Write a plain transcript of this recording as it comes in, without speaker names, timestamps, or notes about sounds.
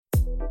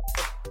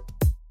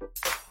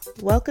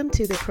Welcome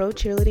to the Pro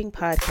Cheerleading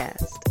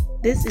Podcast.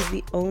 This is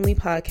the only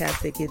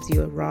podcast that gives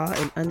you a raw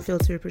and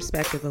unfiltered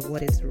perspective of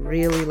what it's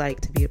really like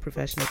to be a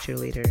professional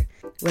cheerleader.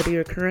 Whether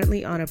you're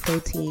currently on a pro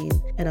team,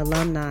 an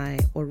alumni,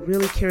 or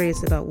really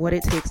curious about what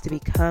it takes to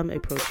become a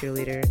pro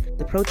cheerleader,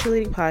 the Pro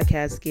Cheerleading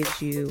Podcast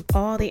gives you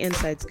all the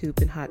inside scoop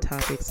and hot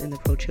topics in the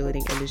pro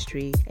cheerleading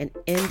industry and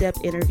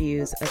in-depth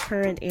interviews of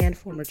current and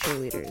former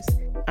cheerleaders.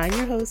 I'm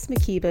your host,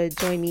 Makiba.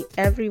 Join me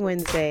every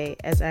Wednesday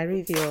as I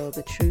reveal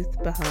the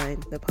truth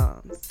behind the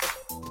poms.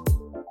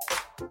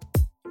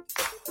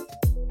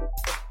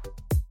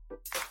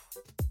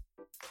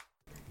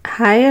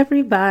 Hi,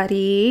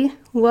 everybody.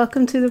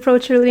 Welcome to the Pro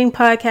Cheerleading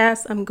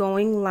Podcast. I'm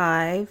going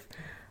live.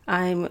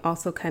 I'm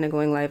also kind of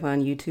going live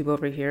on YouTube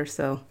over here,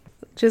 so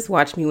just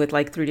watch me with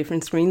like 3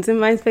 different screens in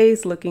my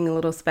face, looking a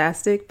little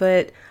spastic,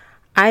 but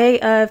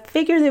I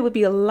figured it would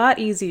be a lot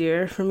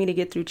easier for me to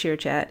get through Cheer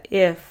Chat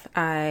if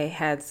I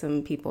had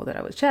some people that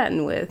I was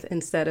chatting with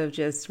instead of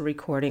just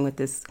recording with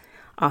this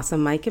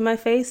awesome mic in my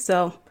face.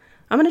 So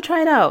I'm going to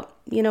try it out.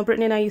 You know,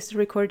 Brittany and I used to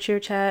record Cheer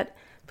Chat,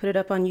 put it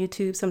up on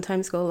YouTube,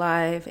 sometimes go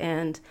live,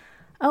 and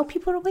oh,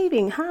 people are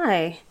waving.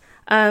 Hi.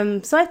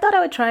 So I thought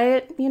I would try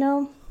it. You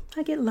know,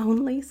 I get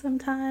lonely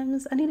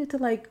sometimes. I needed to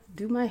like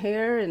do my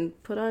hair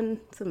and put on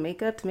some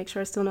makeup to make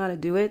sure I still know how to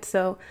do it.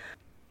 So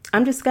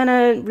I'm just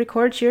gonna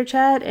record Cheer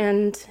Chat,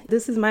 and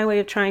this is my way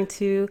of trying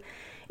to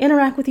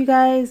interact with you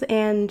guys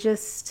and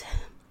just,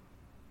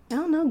 I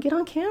don't know, get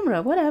on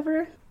camera,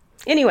 whatever.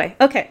 Anyway,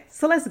 okay,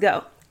 so let's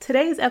go.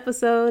 Today's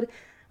episode,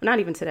 not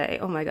even today,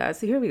 oh my God,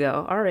 so here we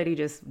go, already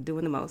just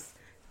doing the most.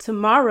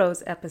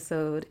 Tomorrow's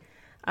episode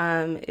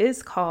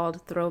is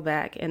called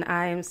Throwback, and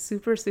I am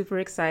super, super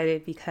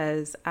excited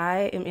because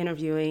I am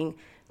interviewing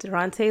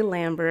Durante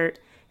Lambert.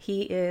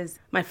 He is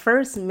my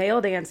first male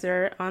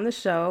dancer on the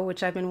show,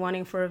 which I've been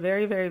wanting for a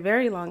very, very,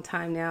 very long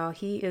time now.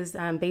 He is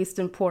based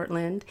in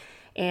Portland,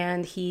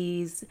 and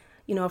he's,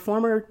 you know, a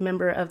former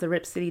member of the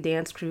Rip City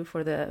dance crew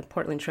for the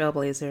Portland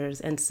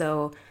Trailblazers. And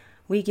so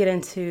we get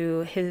into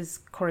his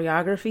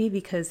choreography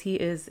because he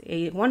is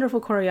a wonderful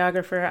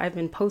choreographer. I've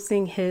been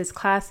posting his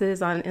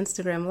classes on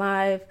Instagram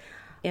Live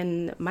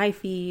in my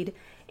feed,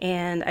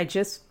 and I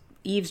just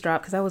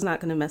eavesdropped because I was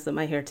not going to mess up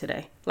my hair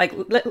today. Like,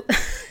 let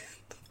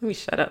me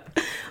shut up.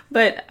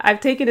 But I've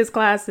taken his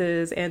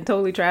classes and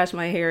totally trashed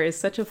my hair. It's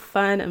such a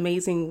fun,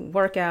 amazing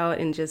workout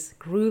and just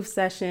groove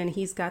session.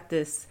 He's got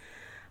this,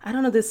 I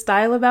don't know, this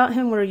style about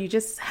him where you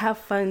just have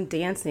fun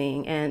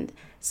dancing, and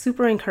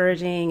super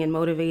encouraging and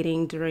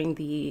motivating during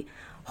the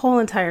whole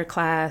entire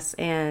class.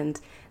 And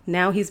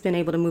now he's been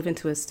able to move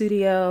into a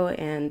studio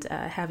and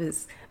have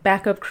his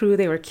backup crew.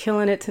 They were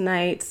killing it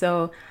tonight.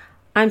 So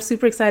I'm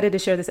super excited to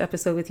share this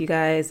episode with you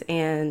guys,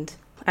 and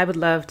I would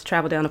love to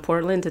travel down to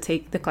Portland to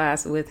take the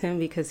class with him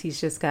because he's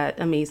just got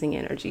amazing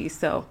energy.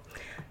 So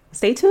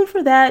stay tuned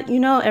for that. You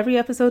know, every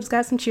episode's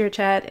got some Cheer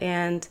Chat,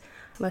 and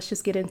let's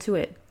just get into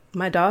it.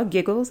 My dog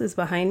Giggles is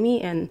behind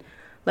me, and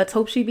let's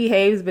hope she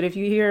behaves. But if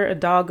you hear a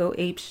dog go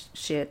ape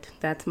shit,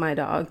 that's my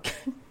dog.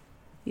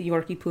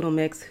 Yorkie Poodle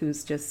mix,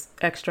 who's just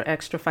extra,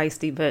 extra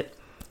feisty, but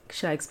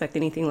should I expect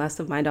anything less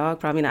of my dog?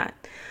 Probably not.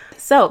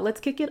 So let's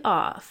kick it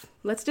off.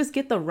 Let's just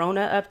get the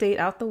Rona update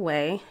out the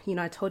way. You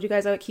know, I told you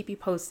guys I would keep you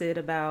posted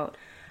about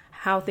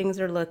how things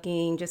are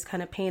looking, just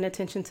kind of paying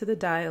attention to the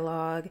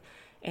dialogue.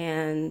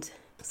 And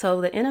so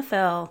the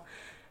NFL,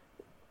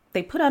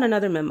 they put out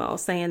another memo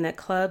saying that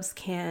clubs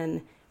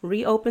can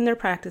reopen their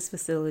practice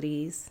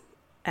facilities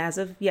as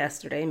of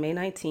yesterday, May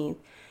 19th,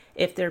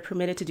 if they're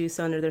permitted to do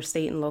so under their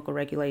state and local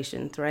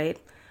regulations, right?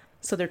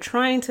 So they're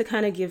trying to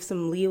kind of give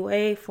some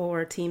leeway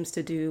for teams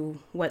to do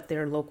what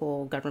their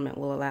local government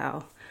will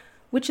allow,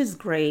 which is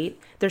great.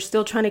 They're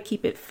still trying to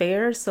keep it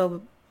fair.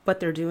 So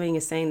what they're doing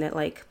is saying that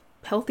like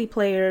healthy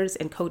players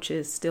and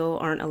coaches still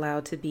aren't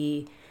allowed to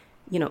be,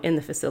 you know, in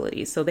the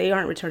facilities. So they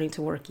aren't returning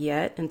to work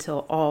yet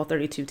until all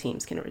 32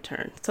 teams can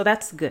return. So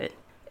that's good.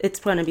 It's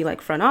going to be like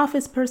front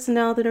office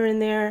personnel that are in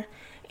there,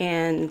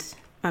 and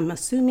I'm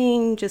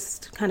assuming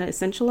just kind of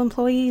essential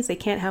employees. They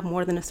can't have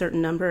more than a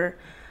certain number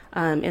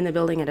in the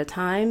building at a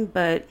time.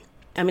 But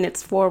I mean,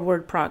 it's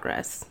forward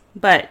progress.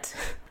 But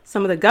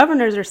some of the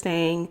governors are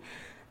saying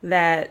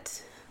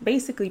that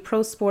basically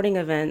pro sporting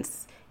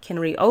events can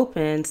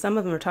reopen. Some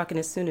of them are talking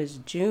as soon as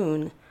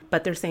June,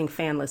 but they're saying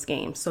fanless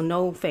games. So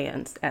no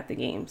fans at the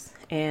games.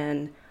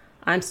 And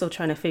I'm still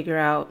trying to figure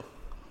out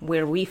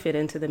where we fit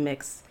into the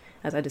mix,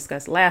 as I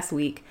discussed last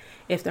week,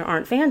 if there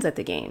aren't fans at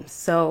the games.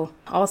 So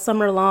all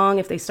summer long,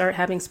 if they start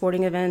having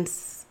sporting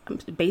events,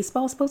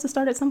 baseball's supposed to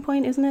start at some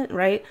point, isn't it?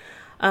 Right?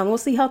 We'll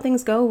see how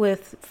things go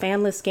with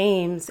fanless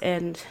games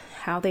and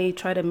how they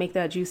try to make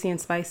that juicy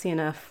and spicy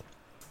enough.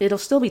 It'll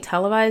still be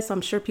televised, so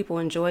I'm sure people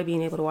enjoy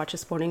being able to watch a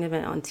sporting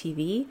event on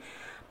TV,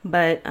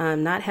 but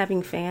not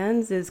having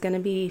fans is going to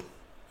be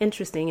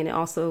interesting, and it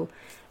also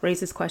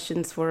raises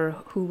questions for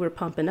who we're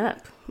pumping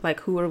up.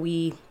 Like, who are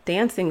we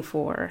dancing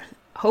for?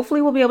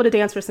 Hopefully we'll be able to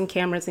dance for some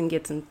cameras and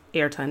get some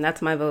airtime.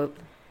 That's my vote.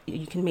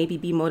 You can maybe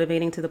be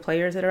motivating to the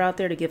players that are out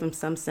there to give them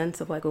some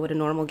sense of like what a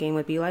normal game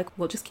would be like.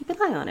 We'll just keep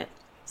an eye on it.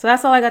 So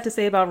that's all I got to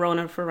say about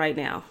Rona for right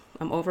now.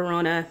 I'm over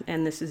Rona,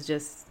 and this is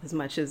just as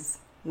much as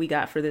we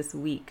got for this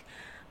week.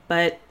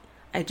 But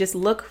I just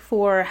look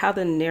for how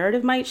the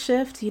narrative might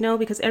shift,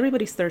 because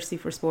everybody's thirsty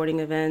for sporting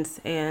events.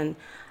 And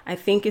I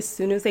think as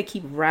soon as they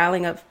keep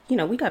riling up,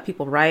 we got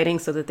people rioting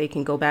so that they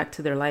can go back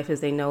to their life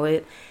as they know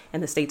it.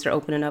 And the states are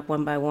opening up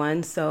one by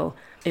one. So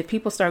if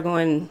people start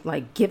going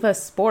like, give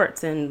us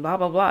sports and blah,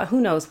 blah, blah, who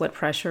knows what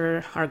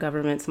pressure our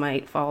governments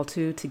might fall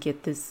to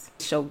get this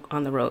show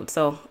on the road.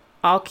 So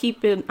I'll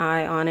keep an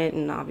eye on it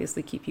and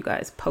obviously keep you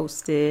guys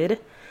posted.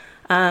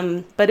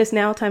 But it's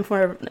now time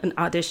for an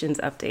auditions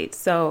update.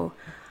 So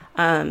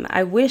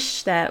I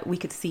wish that we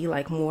could see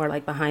like more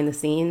like behind the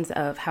scenes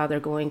of how they're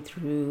going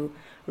through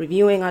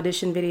reviewing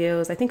audition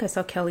videos. I think I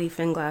saw Kelly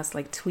Finglass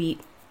like tweet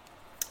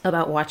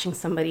about watching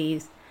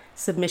somebody's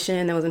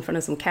submission that was in front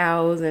of some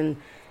cows, and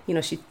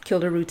she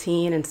killed her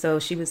routine, and so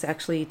she was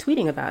actually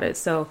tweeting about it.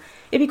 So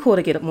it'd be cool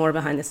to get more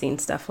behind the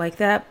scenes stuff like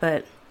that.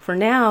 But for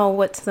now,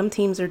 what some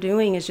teams are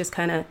doing is just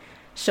kind of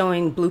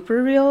showing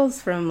blooper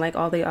reels from like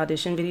all the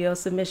audition video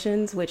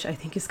submissions, which I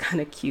think is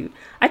kind of cute.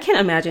 I can't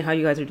imagine how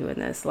you guys are doing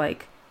this,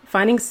 like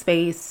finding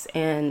space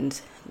and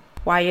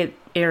quiet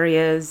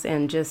areas,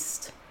 and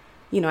just,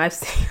 I've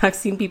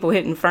seen people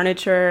hitting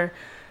furniture,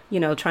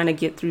 trying to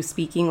get through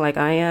speaking like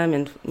I am,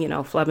 and,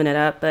 flubbing it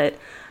up. But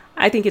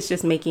I think it's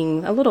just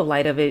making a little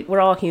light of it. We're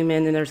all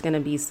human, and there's going to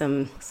be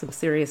some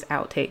serious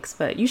outtakes,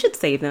 but you should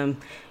save them.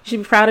 You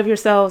should be proud of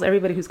yourselves.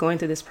 Everybody who's going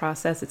through this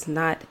process, it's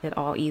not at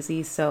all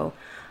easy. So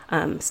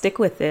stick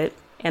with it.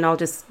 And I'll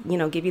just,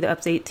 give you the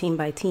update team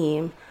by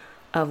team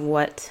of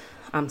what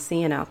I'm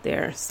seeing out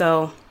there.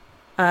 So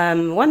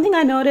one thing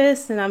I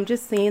noticed, and I'm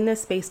just seeing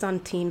this based on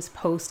teams'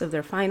 posts of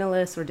their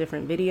finalists or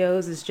different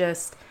videos, is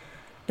just,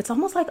 it's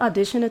almost like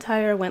audition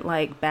attire went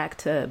like back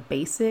to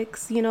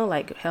basics,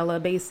 like hella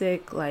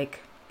basic,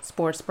 like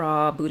sports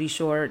bra, booty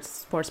shorts,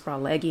 sports bra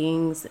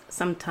leggings.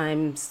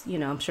 Sometimes,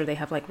 I'm sure they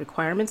have like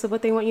requirements of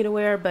what they want you to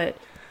wear, but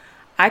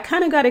I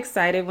kind of got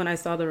excited when I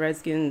saw the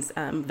Redskins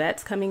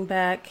vets coming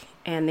back,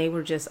 and they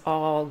were just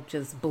all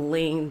just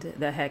blinged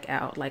the heck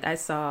out. Like I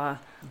saw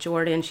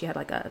Jordan, she had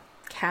like a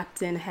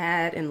captain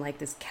hat and like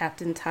this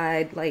captain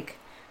tied, like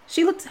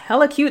she looked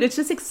hella cute. It's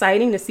just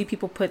exciting to see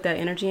people put that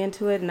energy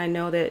into it. And I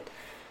know that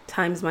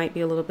times might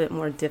be a little bit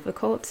more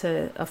difficult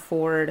to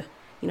afford,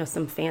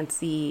 some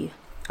fancy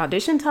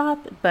audition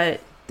top,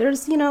 but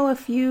there's, a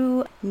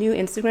few new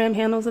Instagram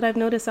handles that I've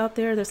noticed out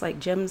there. There's like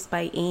Gems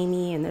by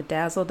Amy and the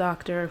Dazzle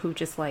Doctor, who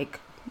just like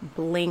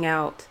bling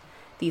out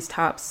these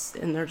tops,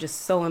 and they're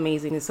just so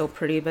amazing and so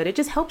pretty, but it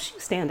just helps you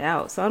stand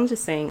out. So I'm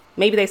just saying,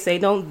 maybe they say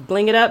don't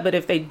bling it up, but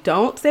if they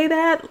don't say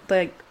that,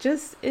 like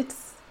just,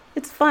 it's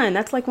fun.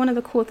 That's like one of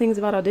the cool things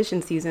about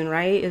audition season,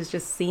 right? Is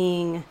just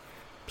seeing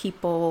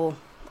people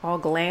all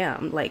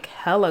glam, like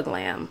hella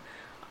glam.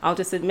 I'll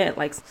just admit,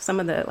 like some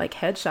of the like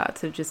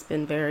headshots have just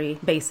been very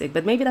basic,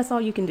 but maybe that's all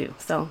you can do.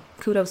 So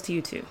kudos to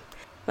you too.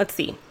 Let's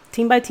see,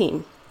 team by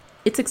team.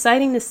 It's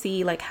exciting to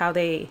see like how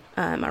they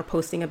are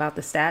posting about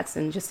the stats,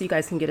 and just so you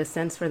guys can get a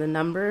sense for the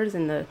numbers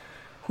and the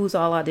who's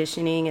all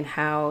auditioning and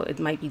how it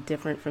might be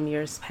different from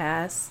years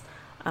past.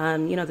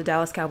 The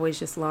Dallas Cowboys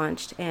just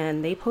launched,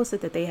 and they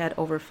posted that they had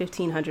over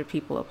 1,500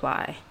 people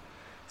apply.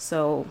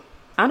 So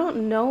I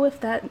don't know if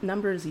that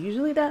number is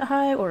usually that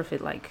high, or if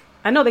it like,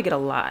 I know they get a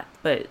lot,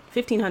 but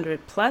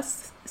 1,500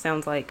 plus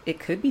sounds like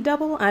it could be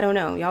double. I don't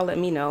know. Y'all let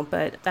me know,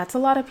 but that's a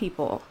lot of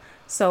people.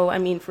 So, I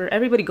mean, for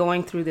everybody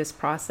going through this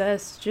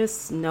process,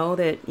 just know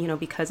that,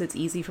 because it's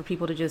easy for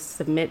people to just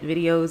submit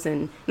videos,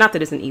 and not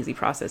that it's an easy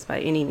process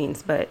by any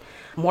means, but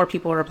more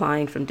people are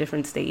applying from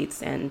different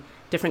states and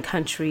different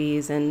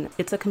countries, and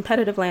it's a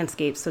competitive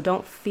landscape. So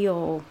don't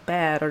feel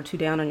bad or too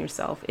down on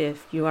yourself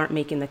if you aren't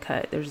making the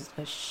cut. There's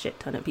a shit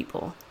ton of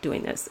people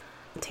doing this.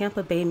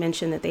 Tampa Bay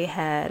mentioned that they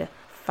had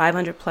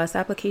 500 plus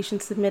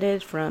applications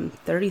submitted from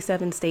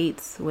 37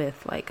 states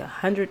with like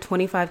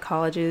 125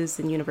 colleges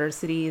and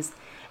universities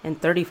and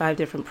 35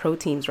 different pro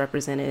teams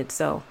represented.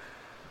 So,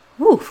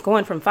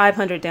 going from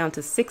 500 down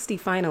to 60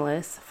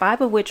 finalists,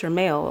 5 of which are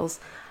males.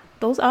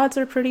 Those odds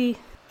are pretty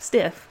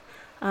stiff.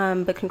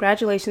 But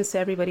congratulations to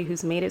everybody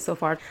who's made it so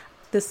far.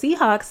 The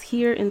Seahawks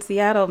here in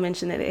Seattle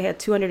mentioned that they had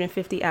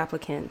 250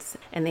 applicants,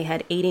 and they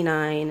had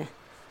 89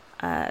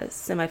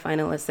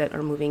 semifinalists that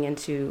are moving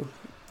into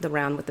the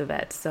round with the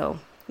vets. So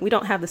we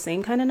don't have the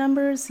same kind of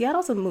numbers.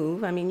 Seattle's a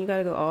move. I mean, you got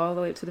to go all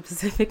the way up to the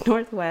Pacific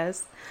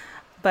Northwest.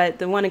 But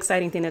the one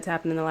exciting thing that's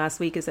happened in the last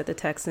week is that the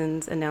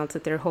Texans announced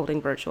that they're holding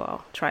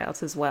virtual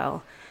tryouts as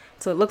well.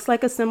 So it looks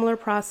like a similar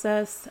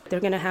process. They're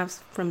going to have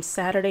from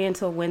Saturday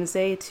until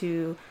Wednesday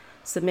to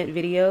submit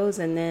videos,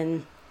 and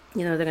then,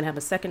 they're going to have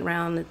a second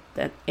round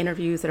that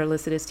interviews that are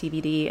listed as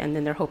TBD, and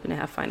then they're hoping to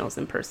have finals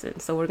in person.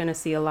 So we're going to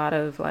see a lot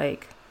of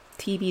like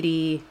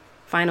TBD,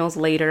 finals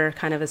later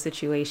kind of a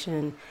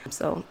situation.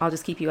 So I'll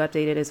just keep you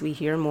updated as we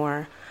hear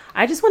more.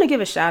 I just want to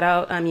give a shout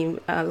out.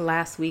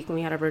 Last week when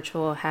we had our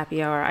virtual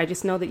happy hour, I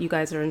just know that you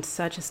guys are in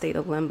such a state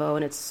of limbo,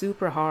 and it's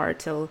super hard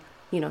to,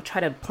 try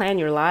to plan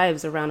your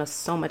lives around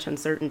so much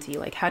uncertainty.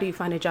 Like, how do you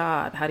find a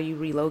job? How do you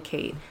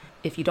relocate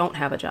if you don't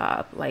have a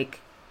job?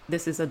 Like,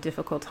 this is a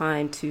difficult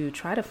time to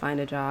try to find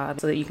a job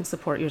so that you can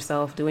support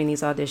yourself doing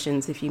these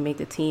auditions if you make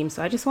the team.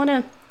 So I just want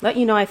to let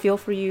you know I feel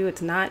for you.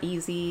 It's not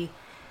easy.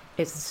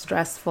 It's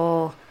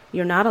stressful.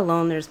 You're not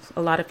alone. There's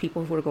a lot of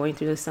people who are going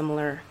through a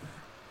similar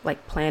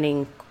like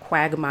planning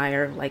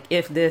quagmire, like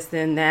if this,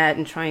 then that,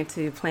 and trying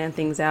to plan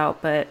things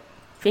out. But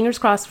fingers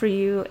crossed for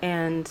you,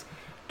 and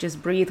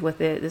just breathe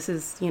with it. This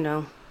is,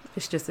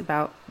 it's just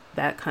about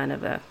that kind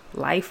of a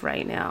life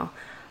right now.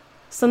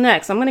 So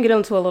next, I'm going to get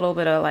into a little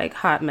bit of like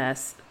hot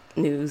mess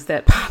news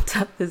that popped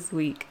up this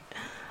week.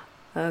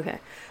 Okay.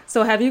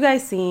 So have you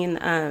guys seen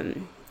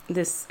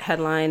this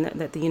headline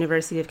that the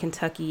University of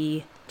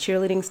Kentucky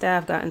cheerleading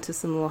staff got into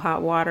some little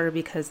hot water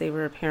because they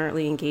were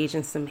apparently engaged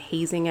in some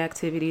hazing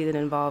activity that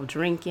involved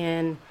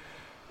drinking?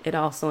 It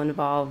also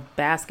involved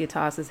basket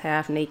tosses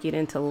half naked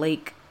into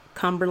Lake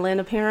Cumberland,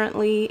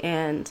 apparently,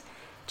 and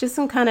just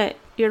some kind of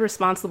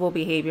irresponsible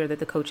behavior that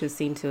the coaches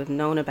seem to have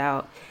known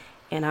about.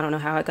 And I don't know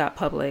how it got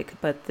public,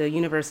 but the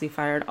university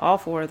fired all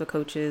 4 of the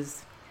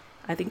coaches.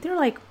 I think they're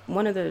like I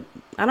don't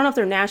know if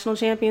they're national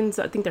champions.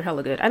 I think they're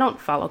hella good. I don't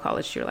follow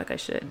college cheer like I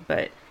should,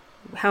 but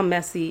how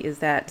messy is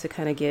that to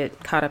kind of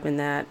get caught up in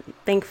that?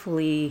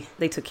 Thankfully,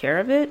 they took care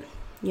of it,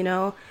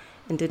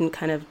 and didn't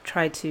kind of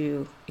try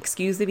to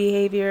excuse the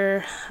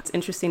behavior. It's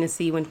interesting to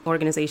see when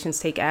organizations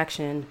take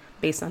action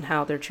based on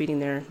how they're treating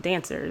their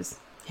dancers.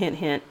 Hint,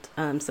 hint,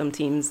 some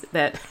teams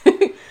that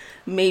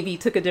maybe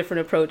took a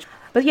different approach.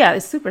 But yeah,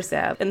 it's super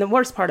sad. And the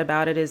worst part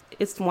about it is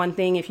it's one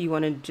thing if you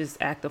want to just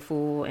act a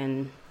fool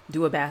and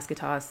do a basket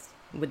toss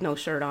with no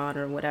shirt on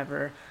or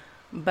whatever.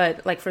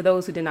 But like for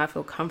those who did not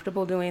feel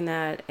comfortable doing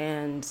that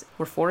and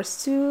were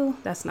forced to,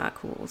 that's not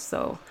cool.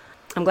 So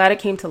I'm glad it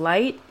came to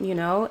light,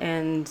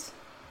 and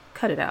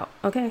cut it out.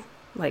 Okay.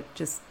 Like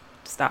just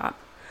stop.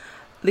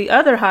 The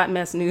other hot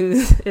mess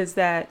news is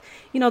that,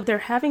 they're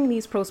having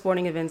these pro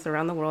sporting events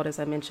around the world, as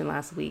I mentioned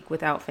last week,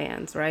 without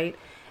fans, right?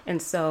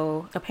 And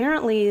so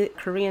apparently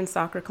Korean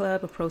soccer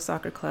club, a pro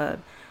soccer club,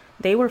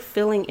 they were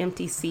filling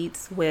empty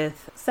seats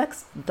with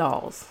sex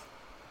dolls.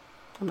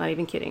 I'm not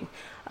even kidding.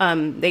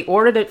 They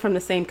ordered it from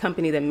the same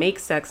company that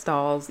makes sex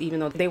dolls,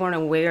 even though they weren't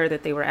aware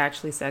that they were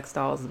actually sex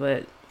dolls,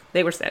 but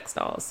they were sex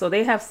dolls. So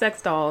they have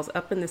sex dolls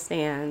up in the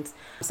stands.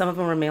 Some of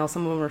them were male,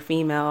 some of them were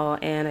female.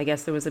 And I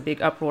guess there was a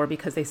big uproar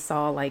because they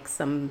saw like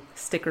some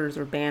stickers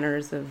or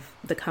banners of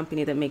the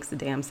company that makes the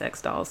damn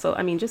sex dolls. So,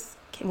 I mean, just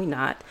can we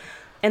not?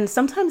 And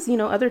sometimes,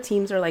 other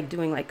teams are like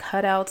doing like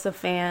cutouts of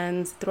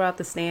fans throughout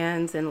the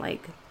stands and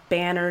like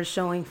banners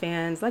showing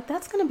fans. Like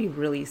that's going to be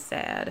really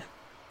sad.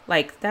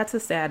 Like that's a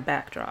sad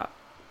backdrop.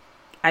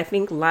 I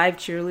think live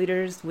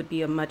cheerleaders would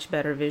be a much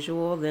better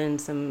visual than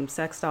some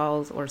sex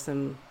dolls or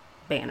some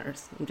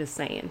banners. I'm just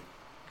saying.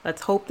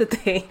 Let's hope that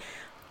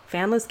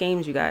fanless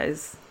games, you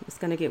guys. It's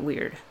going to get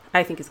weird.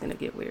 I think it's going to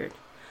get weird.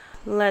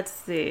 Let's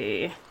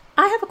see.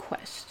 I have a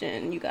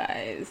question, you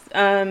guys.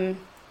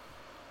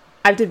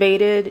 I've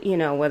debated,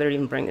 whether to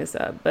even bring this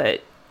up,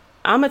 but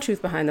I'm a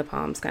truth behind the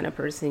palms kind of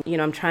person.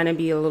 I'm trying to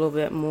be a little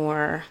bit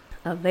more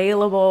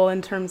available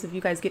in terms of you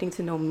guys getting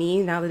to know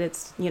me now that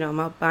it's, I'm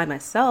out by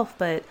myself,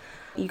 but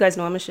you guys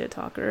know I'm a shit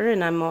talker,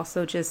 and I'm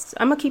also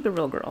I'm a keep it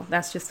real girl.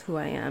 That's just who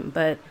I am.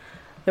 But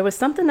there was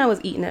something that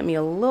was eating at me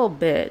a little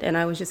bit, and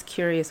I was just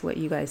curious what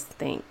you guys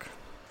think.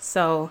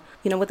 So,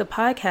 with the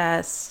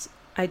podcast,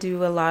 I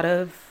do a lot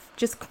of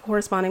just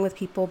corresponding with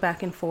people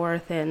back and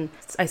forth, and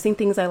I sing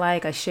things I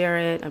like, I share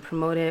it, I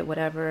promote it,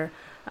 whatever.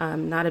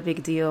 Not a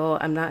big deal.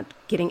 I'm not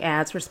getting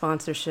ads for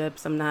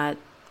sponsorships. I'm not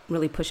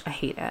really I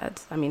hate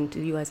ads. I mean, do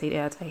you guys hate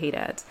ads? I hate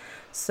ads.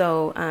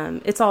 So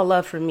it's all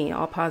love for me,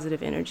 all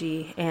positive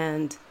energy.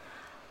 And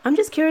I'm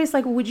just curious,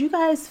 like, would you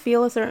guys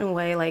feel a certain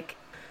way? Like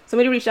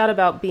somebody reached out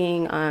about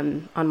being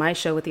on my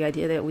show with the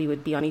idea that we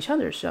would be on each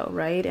other's show,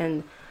 right?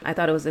 And I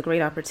thought it was a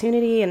great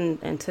opportunity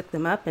and took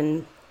them up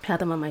and had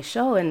them on my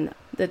show, and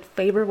the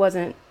favor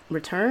wasn't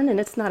returned, and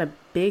it's not a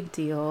big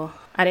deal.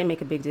 I didn't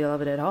make a big deal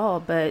of it at all,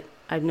 but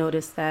I've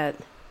noticed that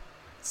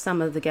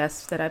some of the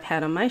guests that I've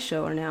had on my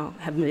show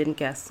have been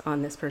guests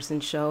on this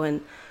person's show,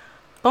 and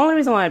the only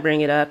reason why I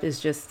bring it up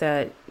is just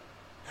that,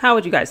 how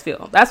would you guys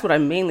feel? That's what I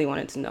mainly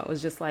wanted to know,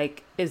 is just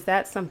like, is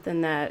that something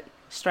that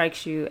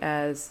strikes you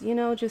as,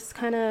 just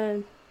kind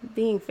of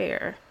being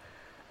fair?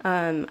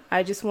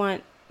 I just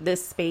want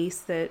this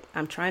space that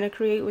I'm trying to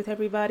create with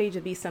everybody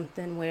to be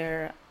something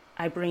where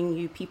I bring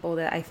you people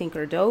that I think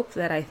are dope,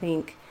 that I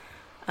think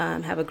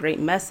have a great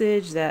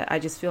message, that I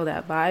just feel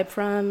that vibe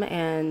from.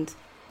 And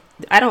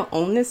I don't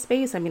own this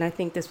space. I mean, I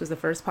think this was the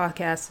first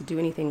podcast to do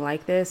anything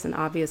like this. And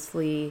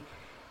obviously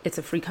it's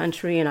a free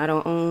country, and I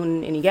don't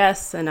own any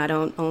guests, and I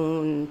don't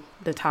own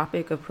the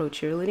topic of pro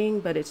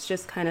cheerleading, but it's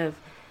just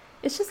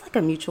like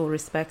a mutual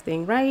respect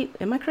thing, right?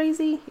 Am I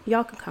crazy?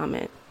 Y'all can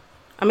comment.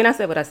 I mean, I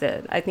said what I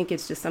said. I think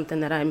it's just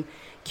something that I'm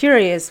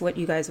curious what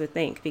you guys would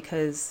think,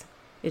 because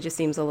it just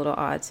seems a little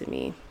odd to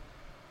me.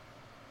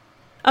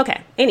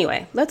 Okay,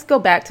 anyway, let's go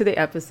back to the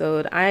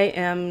episode. I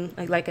am,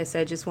 like I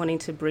said, just wanting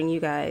to bring you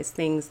guys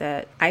things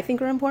that I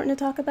think are important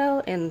to talk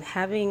about, and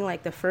having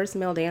like the first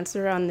male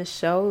dancer on this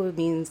show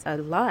means a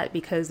lot,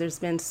 because there's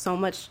been so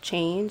much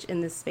change in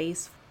this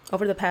space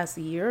over the past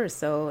year or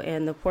so,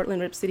 and the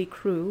Portland Rip City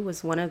Crew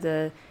was one of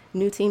the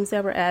new teams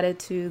that were added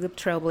to the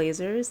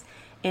Trailblazers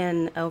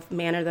in a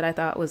manner that I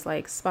thought was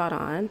like spot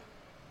on.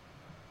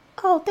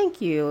 Oh,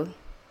 thank you.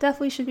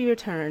 Definitely should be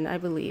returned, I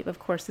believe. Of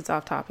course, it's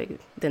off topic,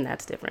 then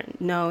that's different.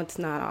 No, it's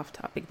not off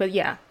topic, but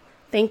yeah,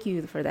 thank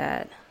you for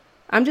that.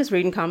 I'm just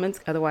reading comments,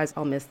 otherwise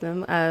I'll miss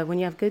them. When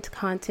you have good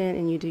content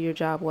and you do your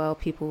job well,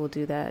 people will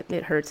do that.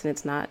 It hurts and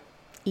it's not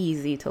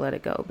easy to let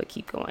it go, but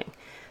keep going.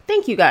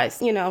 Thank you guys.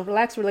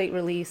 Relax, relate,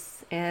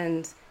 release.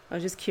 And I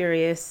was just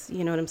curious,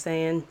 you know what I'm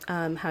saying,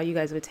 how you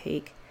guys would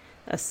take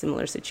a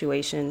similar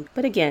situation.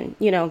 But again,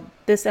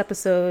 this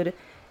episode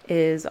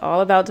is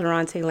all about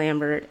Durante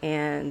Lambert,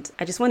 and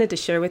I just wanted to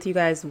share with you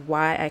guys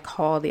why I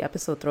call the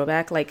episode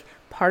Throwback. Like,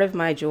 part of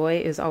my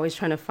joy is always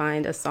trying to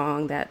find a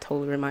song that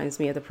totally reminds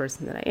me of the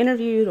person that I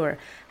interviewed or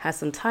has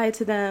some tie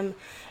to them.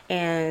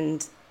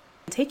 And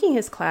taking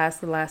his class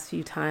the last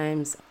few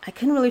times, I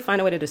couldn't really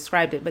find a way to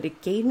describe it, but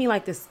it gave me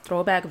like this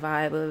throwback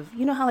vibe of,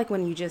 how like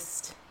when you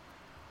just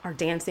are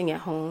dancing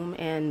at home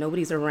and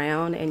nobody's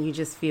around and you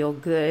just feel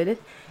good,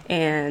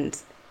 and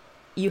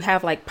you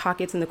have like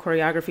pockets in the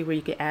choreography where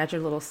you could add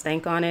your little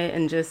stank on it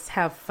and just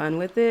have fun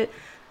with it.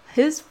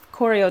 His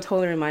choreo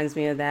totally reminds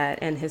me of that,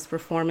 and his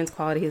performance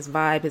quality, his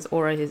vibe, his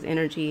aura, his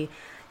energy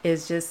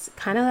is just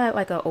kind of that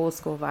like an old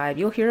school vibe.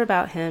 You'll hear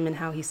about him and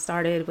how he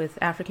started with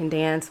African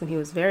dance when he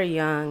was very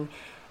young,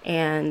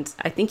 and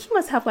I think he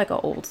must have like an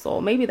old soul.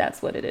 Maybe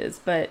that's what it is,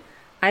 but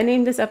I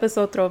named this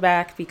episode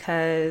Throwback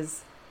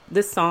because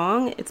this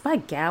song, it's by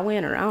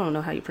Gowan, or I don't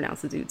know how you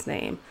pronounce the dude's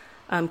name.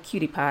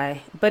 Cutie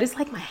Pie, but it's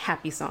like my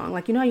happy song.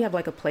 Like, you have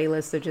like a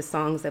playlist of just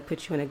songs that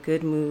put you in a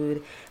good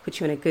mood,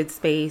 put you in a good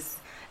space.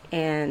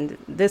 And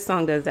this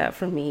song does that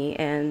for me.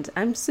 And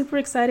I'm super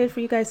excited for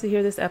you guys to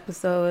hear this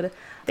episode.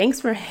 Thanks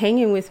for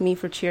hanging with me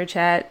for Cheer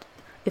Chat.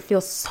 It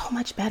feels so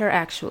much better,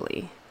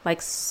 actually.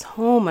 Like,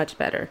 so much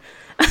better.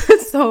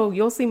 So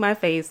you'll see my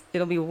face.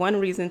 It'll be one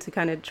reason to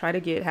kind of try to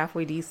get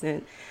halfway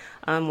decent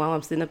while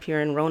I'm sitting up here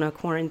in Rona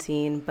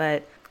quarantine.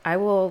 But I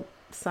will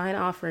sign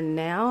off for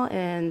now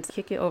and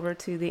kick it over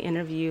to the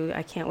interview.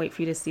 I can't wait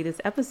for you to see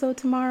this episode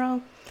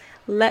tomorrow.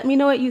 Let me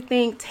know what you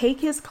think.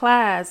 Take his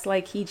class.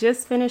 Like, he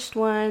just finished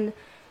one,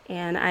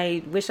 and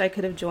I wish I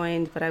could have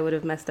joined, but I would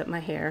have messed up my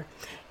hair.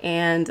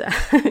 And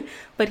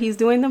but he's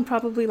doing them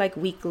probably like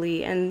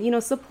weekly.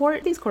 And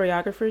support these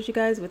choreographers, you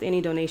guys, with any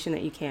donation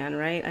that you can,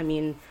 right? I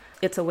mean,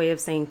 it's a way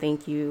of saying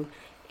thank you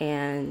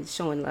and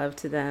showing love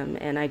to them.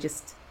 And I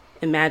just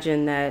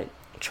imagine that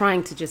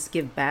trying to just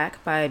give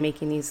back by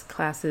making these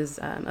classes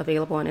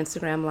available on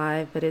Instagram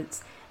Live, but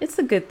it's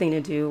a good thing to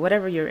do.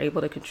 Whatever you're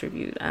able to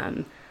contribute,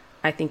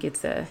 I think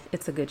it's a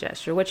good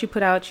gesture. What you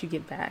put out, you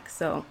get back.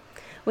 So,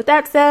 with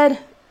that said,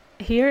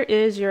 here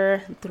is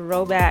your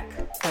Throwback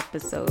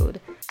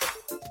episode.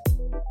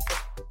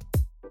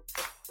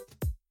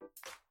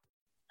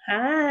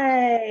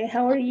 Hi,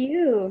 how are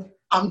you?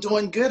 I'm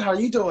doing good. How are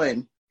you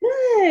doing?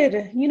 Good.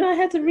 I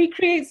had to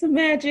recreate some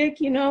magic,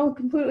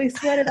 completely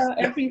sweated out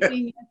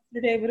everything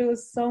yesterday, but it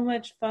was so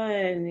much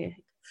fun.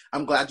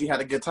 I'm glad you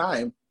had a good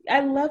time. I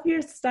love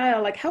your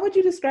style. Like, how would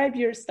you describe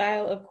your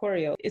style of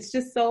choreo? It's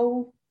just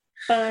so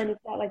fun. It's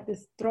got like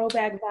this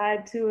throwback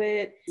vibe to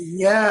it.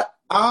 Yeah.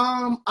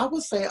 I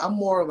would say I'm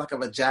more like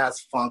of a jazz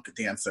funk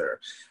dancer.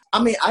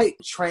 I mean, I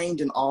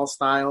trained in all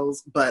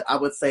styles, but I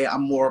would say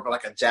I'm more of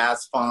like a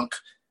jazz funk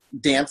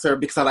dancer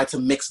because I like to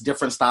mix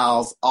different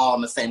styles all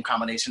in the same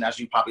combination, as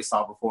you probably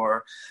saw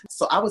before.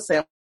 So I would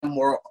say I'm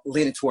more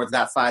leaning towards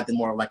that side than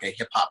more like a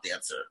hip hop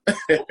dancer.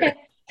 Okay.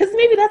 Because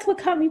maybe that's what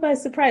caught me by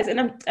surprise.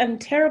 And I'm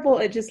terrible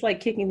at just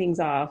like kicking things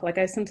off. Like,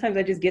 sometimes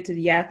I just get to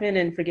yapping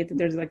and forget that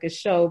there's like a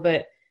show,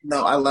 but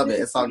no, I love it.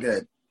 It's all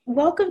good.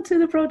 Welcome to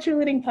the Pro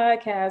Cheerleading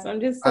Podcast.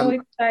 I'm just so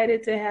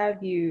excited to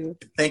have you.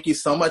 Thank you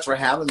so much for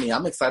having me.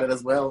 I'm excited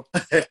as well.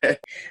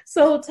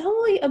 So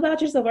tell me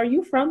about yourself. Are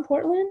you from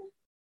Portland?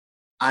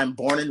 I'm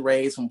born and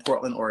raised from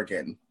Portland,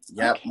 Oregon.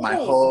 Yep, okay. My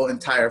whole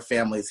entire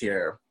family's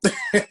here.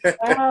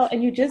 Wow,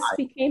 and you just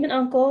became an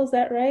uncle, is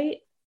that right?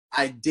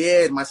 I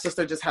did. My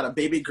sister just had a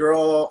baby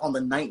girl on the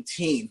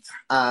 19th.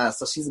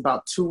 So she's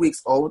about 2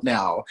 weeks old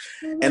now.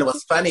 Mm-hmm. And it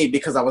was funny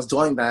because I was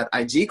doing that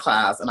IG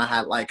class and I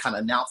had like kind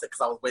of announced it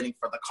because I was waiting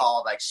for the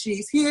call, like,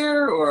 she's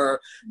here, or,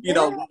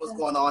 what was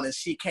going on. And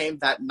she came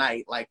that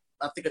night, like,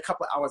 I think a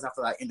couple of hours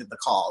after I ended the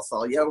call.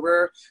 So yeah,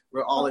 we're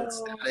all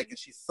ecstatic, and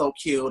she's so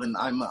cute, and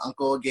I'm an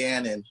uncle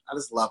again, and I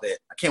just love it.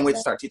 I can't wait to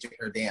start teaching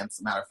her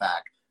dance, matter of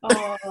fact.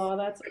 Oh,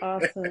 that's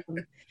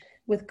awesome.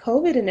 With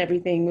COVID and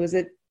everything, was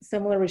it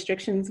similar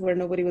restrictions where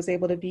nobody was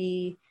able to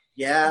be?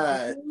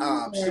 Yeah,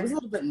 she was a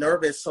little bit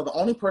nervous, so the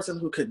only person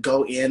who could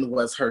go in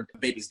was her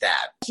baby's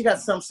dad. She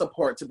got some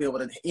support to be able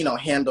to,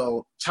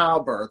 handle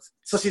childbirth,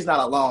 so she's not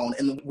alone.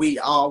 And we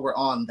all were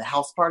on the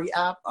House Party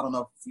app. I don't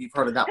know if you've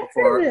heard of that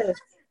before.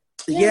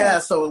 Yeah. Yeah,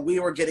 so we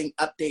were getting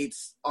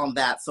updates on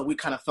that. So we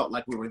kind of felt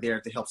like we were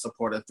there to help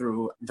support her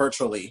through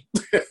virtually.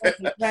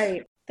 Right.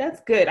 Right.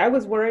 That's good. I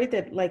was worried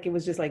that like it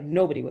was just like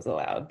nobody was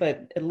allowed,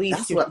 but at least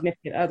That's your what,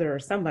 significant other or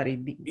somebody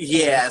allowed.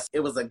 yes,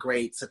 it was a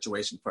great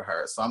situation for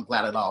her. So I'm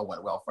glad it all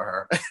went well for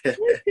her. Good,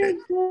 good,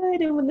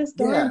 good. And when this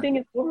darn Yeah. thing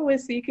is over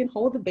with, so you can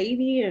hold the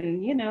baby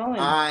and and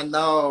I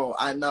know,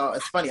 I know.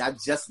 It's funny. I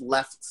just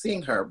left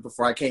seeing her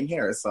before I came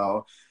here.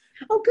 So,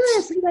 oh,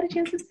 good. So you got a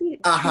chance to see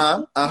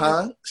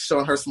it.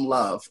 showing her some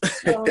love.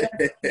 Oh,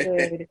 that's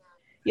good.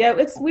 Yeah,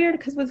 it's weird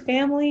because with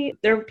family,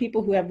 there are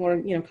people who have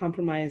more,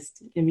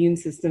 compromised immune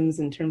systems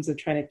in terms of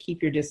trying to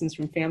keep your distance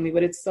from family,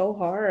 but it's so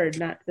hard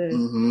not to,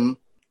 hmm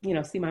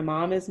see my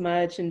mom as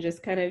much and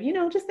just kind of,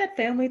 just that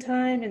family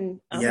time.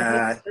 And I'm a big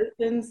Yeah,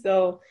 person,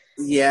 so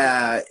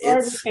yeah.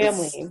 hard with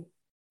family.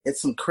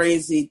 It's some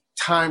crazy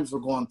times we're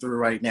going through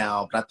right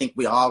now, but I think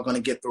we all going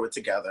to get through it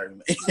together.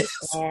 We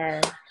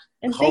are.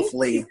 And thanks to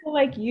Hopefully. people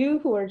like you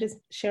who are just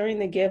sharing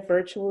the gift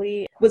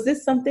virtually. Was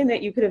this something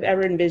that you could have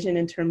ever envisioned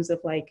in terms of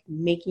like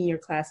making your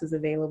classes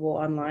available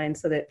online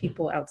so that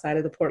people outside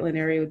of the Portland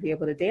area would be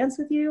able to dance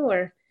with you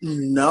or?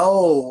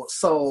 No.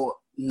 So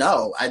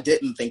no, I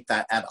didn't think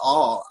that at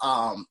all.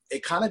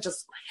 It kind of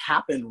just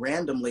happened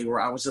randomly where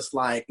I was just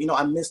like,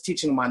 I miss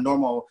teaching my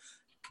normal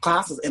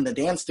classes in the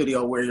dance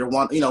studio where you're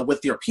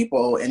with your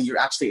people and you're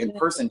actually in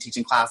person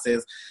teaching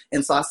classes.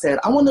 And so I said,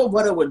 I wonder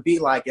what it would be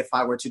like if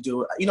I were to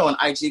do, an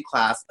IG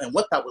class and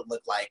what that would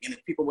look like. And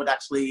if people would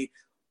actually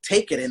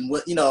take it and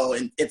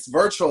and it's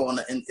virtual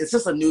and it's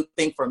just a new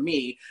thing for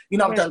me.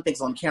 I've done things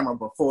on camera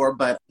before,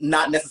 but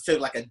not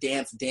necessarily like a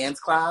dance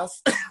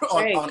class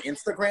on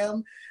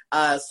Instagram.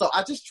 So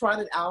I just tried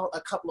it out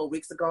a couple of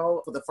weeks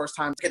ago for the first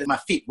time, getting my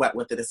feet wet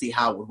with it to see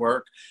how it would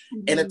work.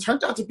 Mm-hmm. And it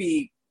turned out to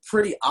be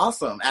pretty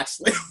awesome,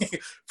 actually.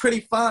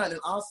 Pretty fun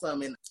and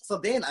awesome. And so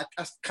then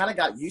I kind of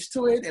got used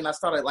to it and I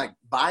started like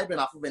vibing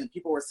off of it, and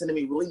people were sending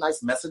me really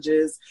nice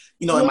messages,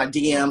 in my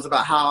DMs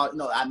about how,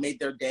 I made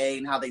their day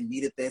and how they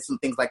needed this and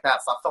things like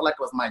that. So I felt like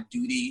it was my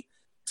duty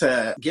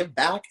to give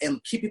back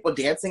and keep people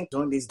dancing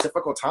during these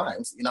difficult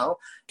times,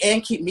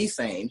 and keep me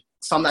sane.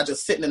 So I'm not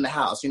just sitting in the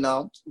house,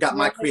 got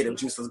my creative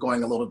juices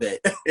going a little bit.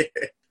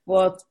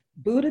 Well,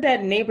 boo to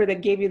that neighbor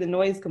that gave you the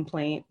noise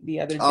complaint the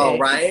other day. Oh,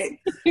 right.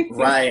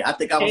 Right. I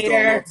think I was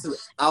doing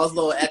I was a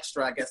little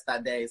extra, I guess,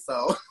 that day.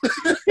 So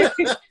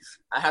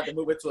I had to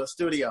move it to a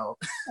studio.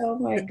 Oh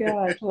my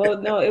gosh.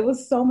 Well, no, it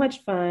was so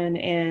much fun.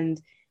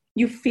 And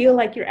you feel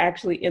like you're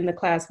actually in the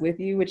class with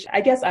you, which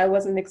I guess I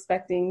wasn't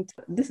expecting.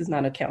 This is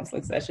not a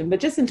counseling session, but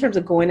just in terms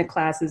of going to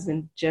classes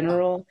in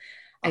general,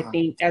 I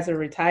think as a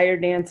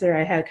retired dancer,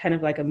 I had kind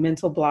of like a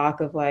mental block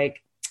of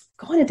like,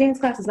 going to dance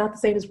class is not the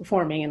same as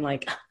performing, and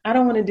like I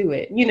don't want to do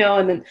it,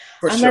 and then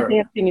I'm not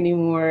dancing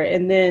anymore.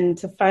 And then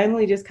to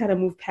finally just kind of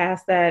move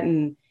past that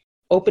and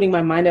opening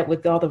my mind up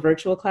with all the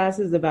virtual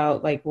classes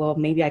about like, well,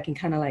 maybe I can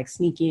kind of like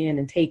sneak in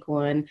and take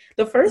one.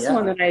 The first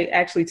one that I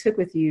actually took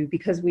with you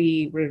because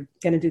we were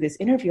going to do this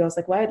interview, I was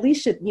like, well, I at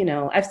least should,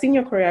 I've seen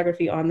your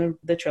choreography on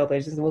the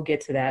Trailblazers and we'll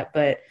get to that.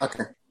 But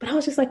I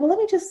was just like, well, let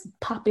me just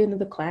pop into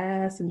the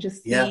class and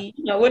just see,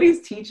 what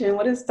he's teaching,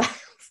 what his style.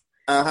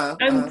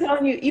 I'm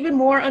telling you, even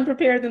more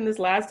unprepared than this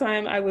last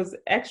time. I was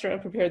extra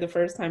unprepared the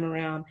first time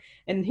around.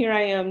 And here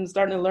I am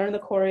starting to learn the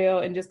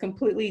choreo and just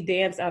completely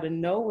dance out of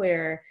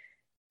nowhere.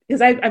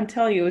 Because I'm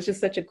telling you, it was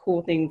just such a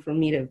cool thing for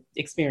me to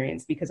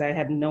experience because I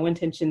had no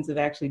intentions of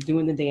actually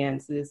doing the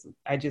dances.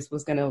 I just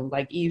was going to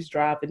like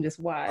eavesdrop and just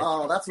watch.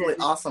 Oh, that's really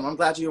awesome. I'm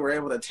glad you were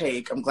able to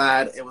take. I'm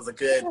glad it was a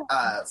good,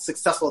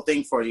 successful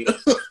thing for you.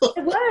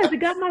 It was. It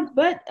got my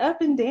butt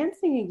up and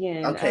dancing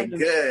again. Okay,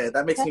 good.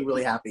 That makes me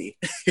really happy.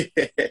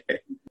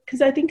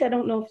 Because I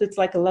don't know if it's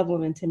like a level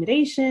of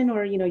intimidation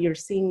or, you're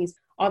seeing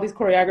all these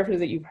choreographers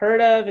that you've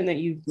heard of and that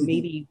you've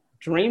maybe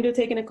dreamed of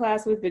taking a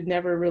class with, but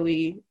never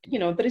really,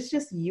 but it's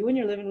just you in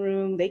your living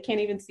room. They can't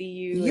even see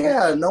you.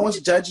 Yeah, no one's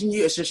judging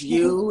you. It's just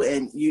you,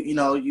 and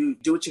you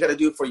do what you got to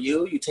do for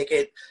you. You take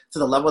it to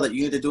the level that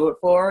you need to do it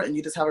for, and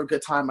you just have a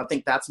good time. I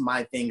think that's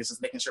my thing, is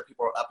just making sure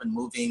people are up and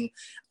moving.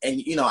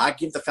 And, I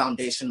give the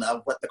foundation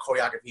of what the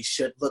choreography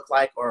should look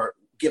like, or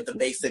give the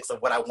basics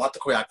of what I want the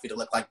choreography to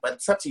look like. But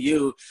it's up to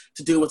you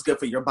to do what's good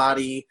for your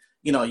body,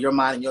 your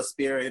mind and your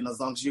spirit. And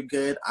as long as you're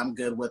good, I'm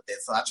good with it.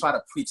 So I try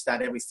to preach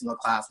that every single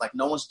class. Like,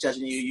 no one's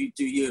judging you. You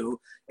do you.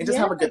 And just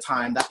have a good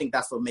time. I think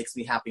that's what makes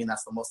me happy. And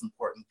that's the most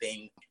important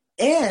thing.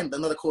 And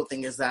another cool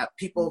thing is that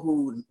people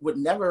who would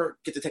never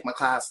get to take my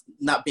class,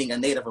 not being a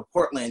native of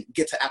Portland,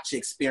 get to actually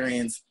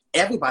experience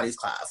everybody's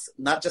class,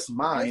 not just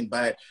mine,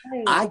 but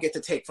I get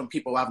to take from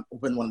people I've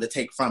been wanting to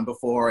take from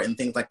before and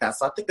things like that.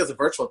 So I think this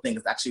virtual thing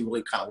is actually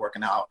really kind of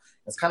working out.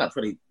 It's kind of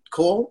pretty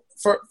cool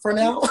for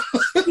now.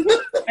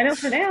 I know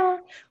for now,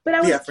 but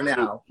I was for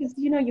now, because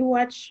you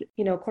watch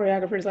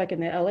choreographers like in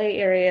the LA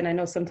area, and I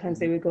know sometimes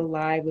they would go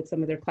live with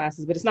some of their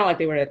classes, but it's not like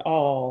they were at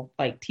all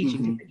like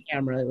teaching to the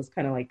camera. It was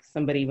kind of like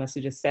somebody must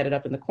have just set it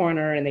up in the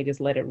corner and they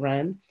just let it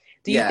run.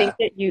 Do you think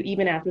that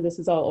even after this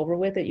is all over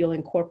with, that you'll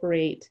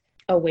incorporate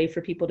a way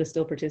for people to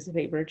still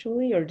participate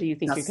virtually, or do you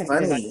think that's you're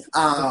kind funny?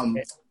 of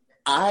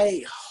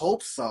I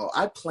hope so.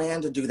 I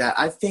plan to do that.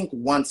 I think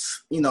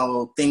once,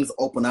 things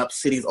open up,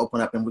 cities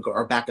open up and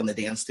are back in the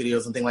dance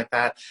studios and things like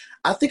that,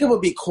 I think it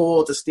would be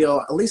cool to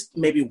still, at least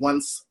maybe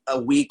once a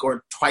week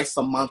or twice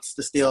a month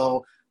to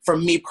still, for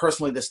me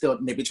personally, to still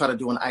maybe try to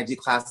do an IG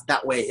class.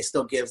 That way it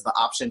still gives the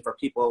option for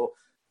people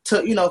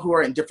to, who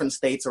are in different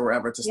states or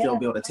wherever to still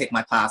be able to take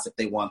my class if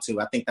they want to.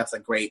 I think that's a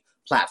great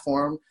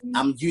platform.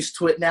 I'm used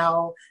to it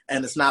now,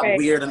 and it's not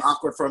weird and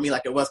awkward for me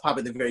like it was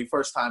probably the very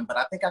first time, but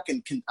I think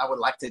I would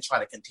like to try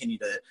to continue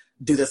to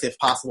do this if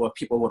possible. If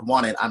people would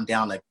want it, I'm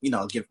down to,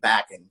 give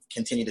back and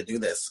continue to do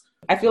this.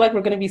 I feel like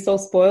we're going to be so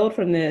spoiled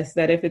from this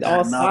that if it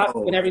all stops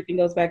when everything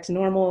goes back to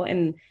normal,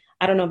 and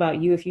I don't know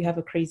about you, if you have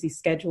a crazy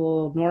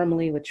schedule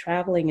normally with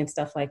traveling and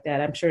stuff like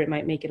that, I'm sure it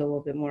might make it a little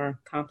bit more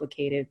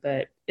complicated,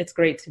 but it's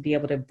great to be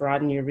able to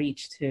broaden your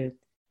reach to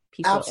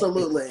people.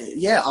 Absolutely.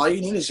 Yeah. All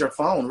you need is your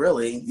phone,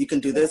 really. You can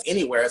do this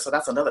anywhere. So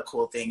that's another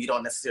cool thing. You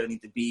don't necessarily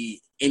need to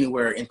be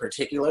anywhere in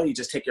particular. You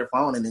just take your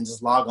phone and then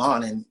just log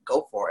on and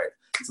go for it.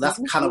 So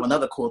that's kind of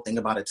another cool thing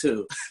about it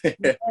too.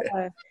 Yeah.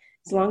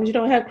 As long as you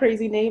don't have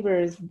crazy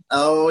neighbors.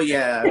 Oh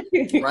yeah.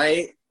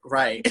 Right.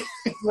 Right.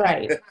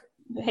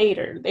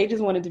 Hater. They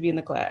just wanted to be in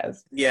the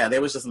class. Yeah, they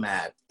was just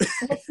mad.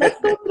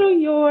 Let's go through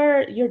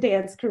your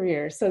dance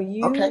career. So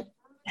you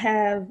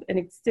have an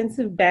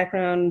extensive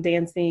background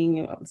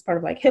dancing as part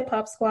of like hip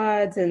hop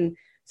squads. And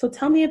so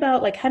tell me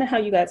about like kind of how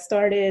you got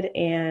started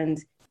and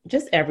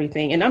just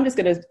everything. And I'm just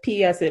going to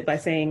PS it by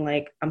saying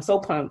like, I'm so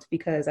pumped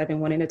because I've been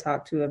wanting to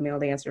talk to a male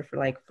dancer for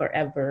like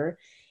forever.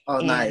 Oh,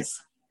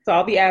 nice. So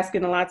I'll be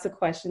asking lots of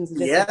questions.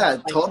 Just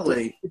about,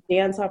 totally. The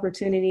dance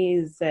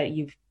opportunities that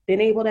you've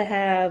been able to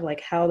have,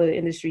 like how the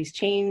industry's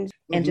changed,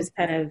 and just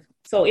kind of.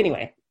 So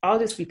anyway, I'll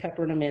just be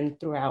peppering them in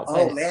throughout.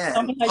 Oh man!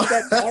 Tell me how you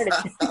got started.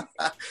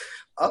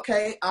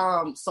 Okay.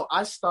 So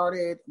I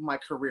started my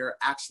career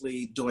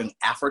actually doing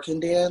African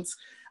dance.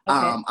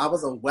 I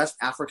was a West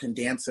African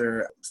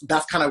dancer.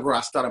 That's kind of where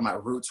I started my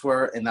roots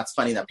were. And that's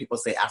funny that people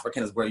say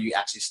African is where you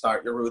actually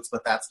start your roots,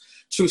 but that's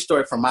true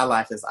story from my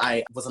life is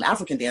I was an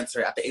African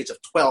dancer at the age of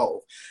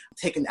 12,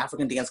 taking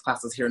African dance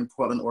classes here in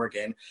Portland,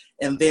 Oregon.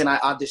 And then I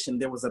auditioned.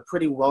 There was a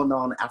pretty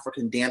well-known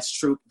African dance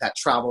troupe that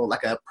traveled,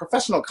 like a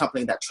professional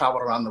company that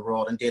traveled around the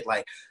world and did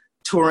like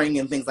touring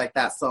and things like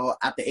that. So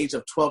at the age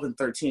of 12 and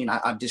 13, I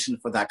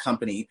auditioned for that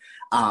company.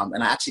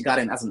 And I actually got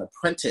in as an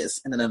apprentice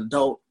in an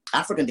adult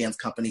African dance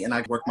company. And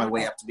I worked my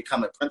way up to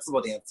become a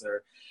principal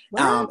dancer.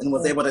 And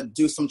was able to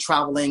do some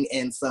traveling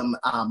and some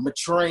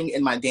maturing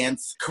in my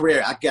dance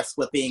career, I guess,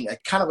 with being a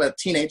kind of a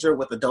teenager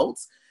with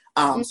adults.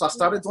 So I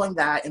started doing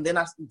that, and then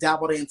I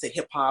dabbled into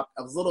hip hop.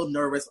 I was a little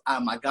nervous.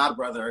 My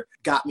godbrother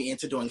got me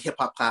into doing hip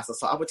hop classes.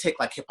 So I would take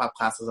like hip hop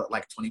classes at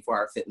like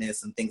 24-hour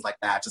fitness and things like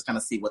that, just kind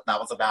of see what that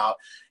was about.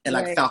 And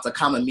I found a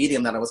common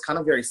medium that I was kind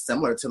of very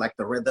similar to, like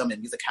the rhythm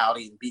and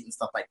musicality and beat and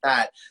stuff like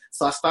that.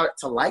 So I started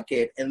to like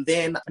it. And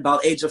then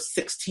about age of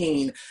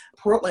 16,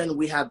 Portland,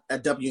 we had a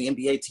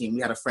WNBA team.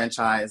 We had a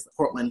franchise,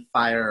 Portland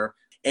Fire.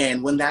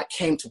 And when that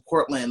came to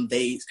Portland,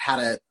 they had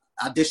a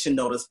audition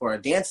notice for a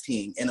dance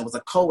team, and it was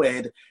a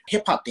co-ed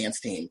hip-hop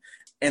dance team.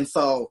 And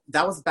so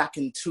that was back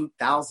in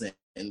 2000,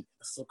 and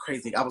it's so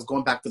crazy. I was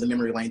going back to the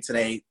memory lane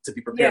today to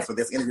be prepared for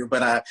this interview,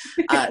 but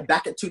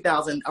back in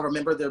 2000, I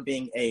remember there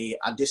being a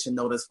audition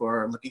notice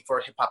for looking for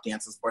hip-hop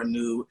dancers for a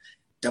new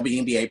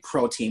WNBA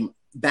pro team.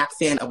 Back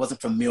then, I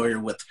wasn't familiar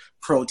with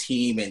pro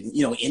team and,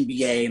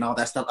 NBA and all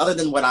that stuff, other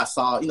than what I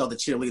saw, the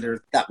cheerleaders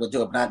that would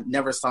do it, but I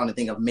never saw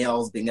anything of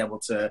males being able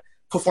to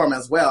perform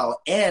as well,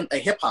 and a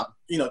hip hop,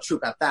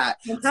 troupe at that.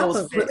 So it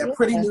was a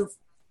pretty new,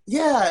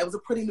 it was a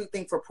pretty new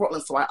thing for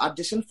Portland. So I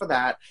auditioned for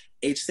that,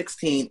 age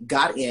 16,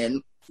 got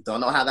in.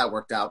 Don't know how that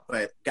worked out,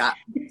 but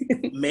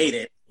made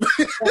it.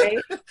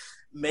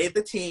 Made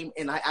the team,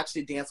 and I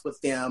actually danced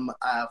with them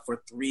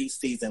for 3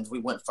 seasons. We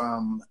went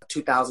from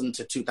 2000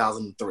 to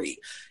 2003,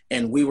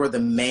 and we were the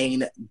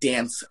main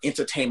dance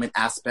entertainment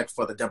aspect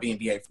for the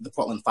WNBA, the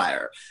Portland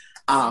Fire.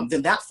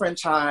 Then that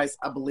franchise,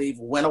 I believe,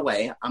 went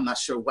away. I'm not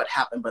sure what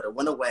happened, but it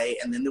went away.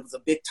 And then there was a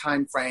big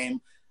time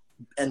frame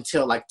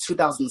until like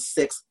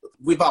 2006.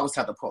 We've always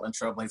had the Portland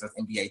Trailblazers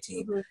NBA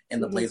team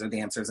and the Blazer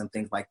dancers and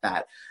things like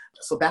that.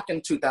 So back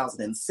in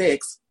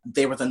 2006,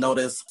 there was a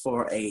notice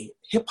for a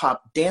hip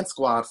hop dance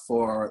squad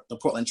for the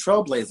Portland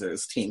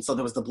Trailblazers team. So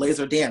there was the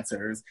Blazer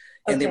dancers,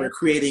 and they were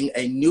creating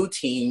a new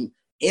team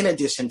in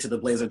addition to the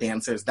Blazer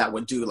dancers that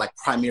would do like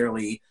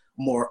primarily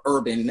more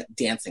urban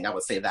dancing, I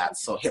would say that.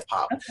 So hip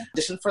hop.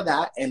 Auditioned for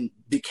that and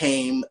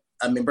became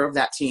a member of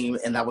that team.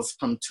 And that was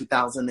from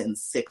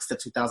 2006 to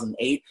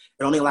 2008.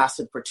 It only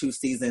lasted for 2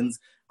 seasons.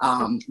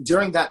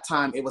 During that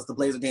time, it was the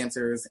Blazer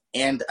dancers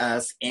and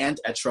us and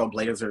a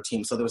Trailblazer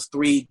team. So there was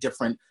 3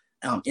 different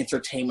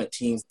entertainment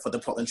teams for the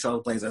Portland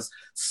Trailblazers.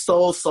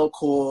 So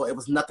cool. It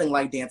was nothing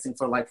like dancing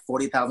for like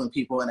 40,000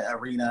 people in an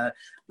arena.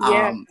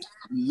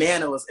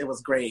 Man, it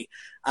was great.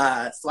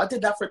 So I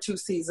did that for 2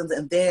 seasons,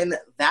 and then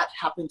that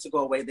happened to go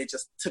away. They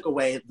just took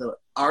away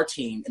our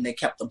team, and they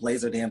kept the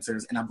Blazer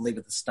dancers, and I believe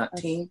it's the stunt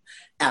team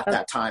at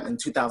that time in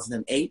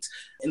 2008.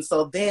 And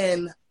so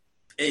then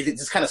it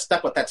just kind of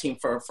stuck with that team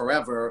for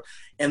forever.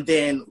 And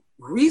then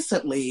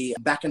recently,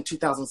 back in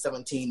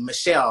 2017,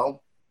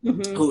 Michelle,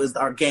 who is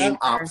our game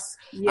ops.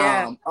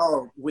 Yeah.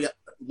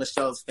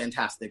 Michelle's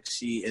fantastic.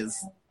 She is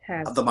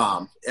Has the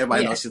bomb.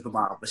 Everybody knows she's the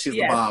bomb, but she's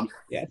the bomb.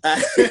 Yes.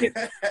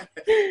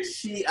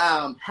 She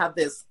had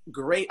this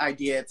great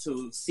idea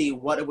to see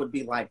what it would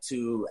be like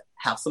to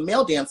have some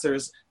male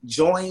dancers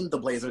join the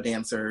Blazer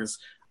dancers,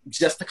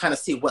 just to kind of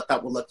see what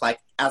that would look like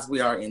as we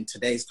are in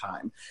today's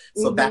time.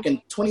 So back in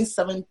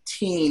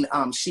 2017,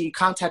 she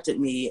contacted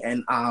me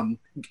and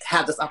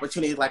had this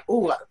opportunity like,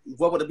 oh,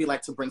 what would it be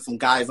like to bring some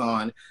guys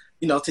on,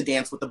 to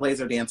dance with the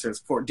Blazer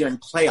dancers during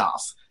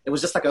playoffs. It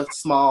was just like a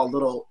small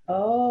little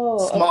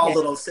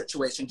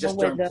situation just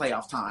during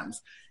playoff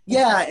times.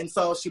 Yeah, and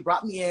so she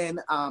brought me in,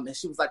 and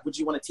she was like, would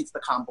you want to teach the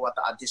combo at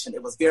the audition?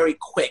 It was very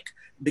quick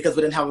because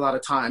we didn't have a lot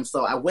of time.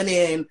 So I went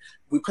in,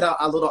 we put out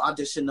a little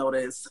audition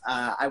notice.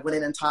 I went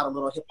in and taught a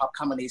little hip-hop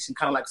combination,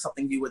 kind of like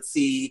something you would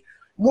see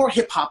more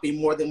hip-hoppy,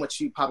 more than what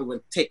you probably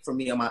would take from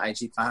me on my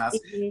IG class.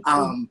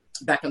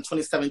 Back in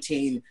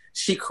 2017,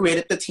 she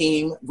created the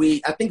team.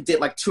 We, I think,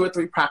 did like 2 or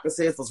 3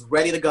 practices, was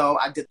ready to go.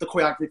 I did the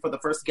choreography for the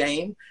first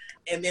game.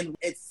 And then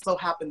it so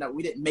happened that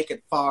we didn't make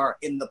it far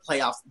in the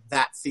playoffs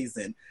that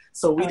season.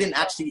 So we didn't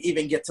actually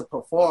even get to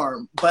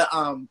perform. But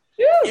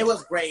it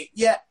was great.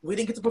 Yeah, we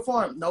didn't get to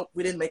perform. Nope,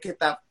 we didn't make it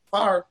that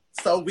far.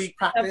 So we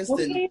practiced.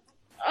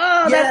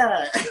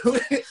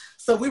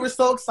 So we were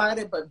so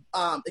excited, but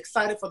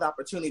excited for the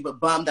opportunity, but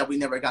bummed that we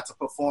never got to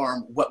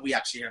perform what we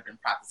actually have been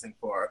practicing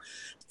for.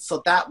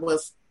 So that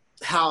was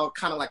how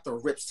kind of like the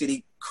Rip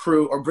City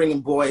crew, or bringing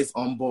boys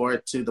on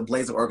board to the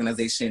Blazer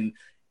organization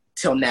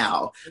till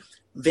now.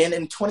 Then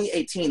in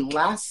 2018,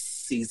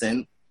 last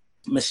season,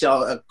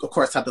 Michelle, of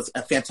course, had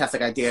a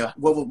fantastic idea.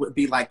 What would it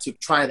be like to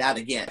try that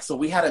again? So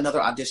we had another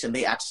audition.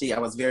 I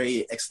was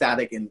very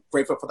ecstatic and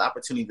grateful for the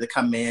opportunity to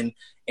come in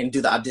and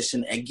do the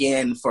audition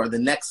again for the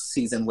next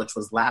season, which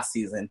was last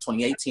season,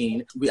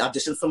 2018. We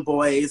auditioned some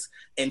boys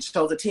and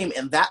chose a team.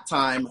 And that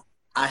time,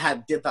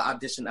 I did the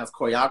audition as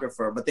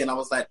choreographer, but then I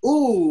was like,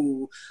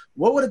 ooh,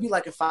 what would it be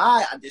like if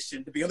I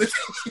auditioned to be on the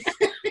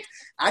team?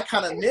 I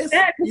kind of miss,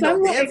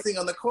 dancing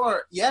on the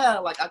court. Yeah,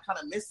 like I kind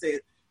of miss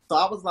it. So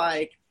I was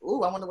like,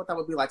 ooh, I wonder what that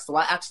would be like. So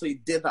I actually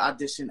did the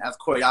audition as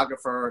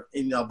choreographer,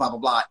 blah, blah,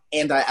 blah.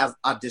 And I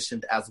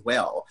auditioned as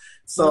well.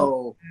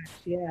 So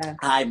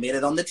I made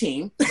it on the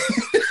team.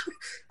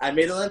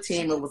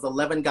 It was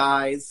 11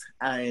 guys.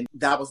 And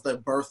that was the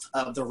birth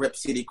of the Rip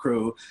City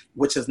crew,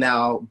 which is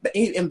now,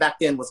 and back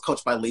then was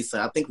coached by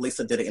Lisa. I think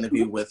Lisa did an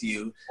interview with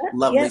you.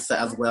 Love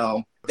Lisa as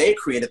well. They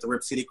created the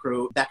Rip City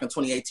crew. Back in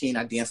 2018,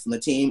 I danced on the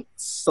team.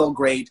 So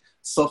great,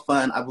 so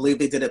fun. I believe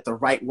they did it the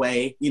right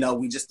way.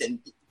 We just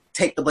didn't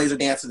take the Blazer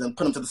dancers and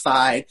put them to the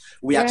side.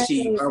 We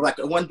actually are like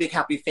one big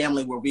happy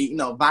family where we,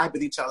 vibe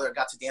with each other,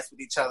 got to dance with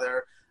each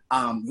other.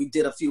 We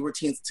did a few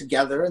routines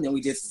together, and then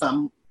we did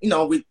some,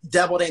 we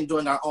dabbled in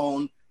doing our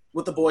own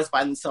with the boys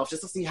by themselves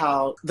just to see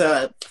how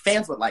the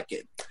fans would like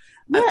it.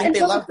 I think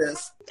they love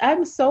this.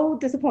 I'm so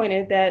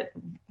disappointed that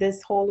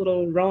this whole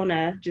little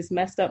Rona just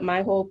messed up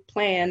my whole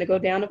plan to go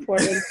down to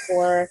Portland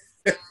for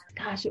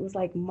gosh, it was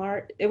like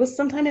March. It was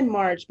sometime in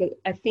March, but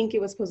I think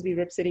it was supposed to be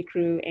Rip City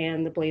Crew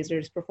and the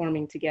Blazers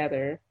performing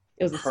together.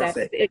 It was a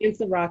Saturday against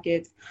the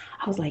Rockets.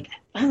 I was like,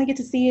 I finally get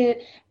to see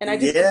it. And I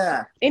just,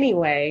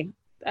 anyway,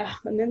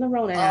 and then the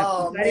Rona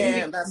happened. Oh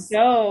man, that's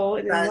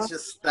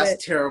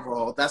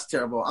terrible. That's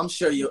terrible. I'm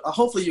sure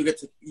hopefully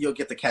you'll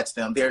get to catch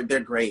them. They're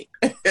great.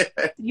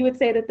 You would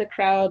say that the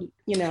crowd,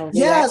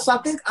 Yes,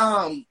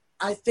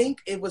 I think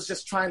it was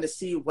just trying to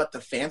see what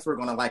the fans were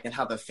going to like and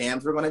how the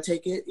fans were going to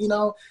take it,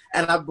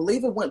 and I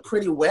believe it went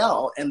pretty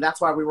well. And that's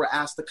why we were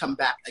asked to come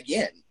back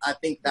again. I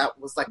think that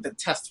was like the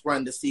test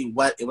run to see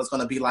what it was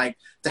going to be like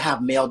to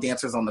have male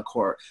dancers on the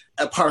court,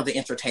 a part of the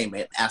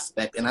entertainment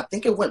aspect. And I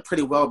think it went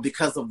pretty well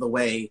because of the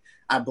way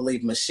I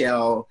believe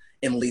Michelle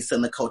and Lisa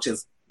and the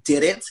coaches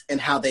did it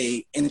and how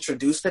they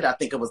introduced it. I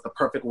think it was the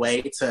perfect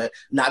way to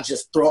not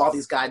just throw all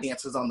these guy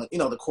dancers on the,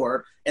 the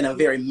court in a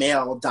very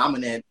male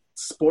dominant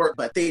sport,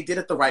 but they did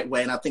it the right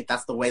way. And I think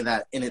that's the way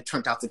and it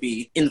turned out to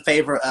be in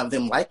favor of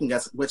them liking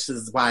us, which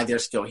is why they're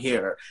still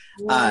here.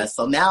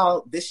 So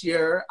now this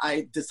year,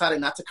 I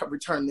decided not to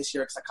return this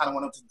year because I kind of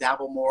wanted to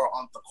dabble more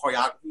on the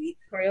choreography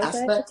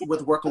aspect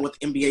with working with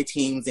NBA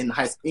teams and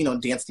high school,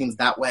 dance teams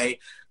that way.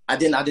 I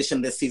didn't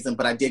audition this season,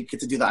 but I did get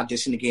to do the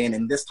audition again.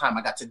 And this time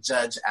I got to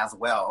judge as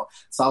well.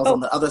 So I was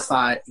on the other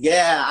side.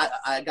 Yeah,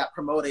 I got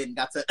promoted and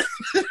got to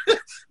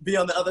be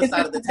on the other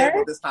side of the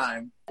table this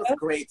time. It was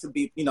great to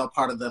be,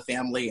 part of the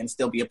family and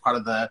still be a part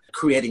of the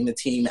creating the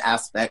team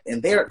aspect.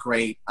 And they're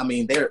great. I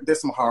mean,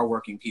 there's some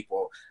hardworking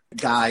people,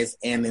 guys,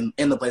 and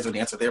in the Blazer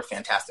Dancer, they're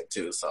fantastic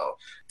too. So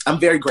I'm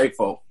very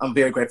grateful. I'm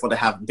very grateful to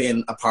have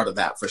been a part of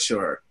that for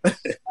sure.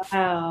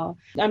 Wow.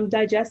 I'm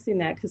digesting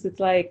that because it's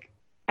like,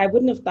 I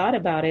wouldn't have thought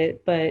about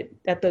it, but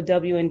at the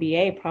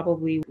WNBA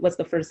probably was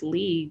the first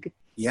league.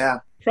 Yeah.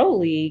 Pro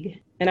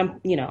league. And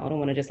I'm, I don't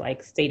want to just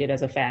like state it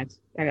as a fact.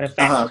 I got to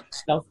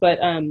fact myself.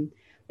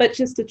 But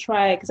just to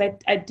try, because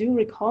I do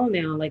recall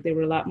now, like there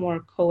were a lot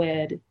more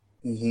co-ed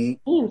Hmm.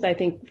 teams, I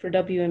think, for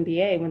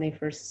WNBA when they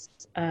first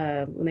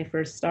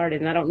started.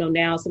 And I don't know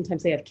now,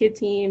 sometimes they have kid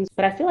teams,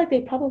 but I feel like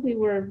they probably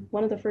were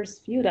one of the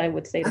first few, I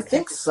would say, I to kind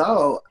think of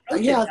so.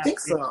 approach it Yeah, I that think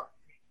way. so.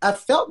 I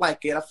felt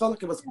like it. I felt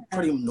like it was Yeah.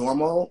 pretty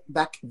normal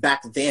back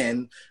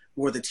then,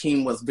 where the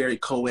team was very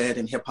co-ed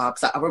and hip hop.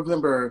 I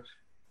remember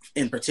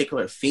in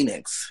particular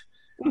Phoenix.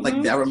 Like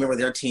Hmm. I remember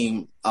their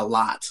team a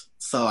lot.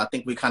 So I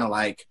think we kind of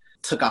like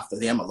took off to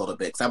them a little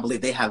bit because I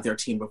believe they had their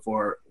team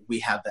before we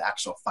had the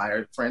actual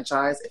Fire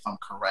franchise, if I'm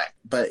correct.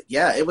 But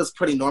yeah, it was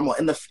pretty normal.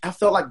 And I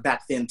felt like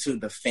back then too,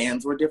 the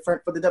fans were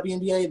different for the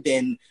WNBA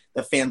than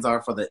the fans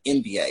are for the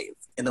NBA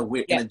in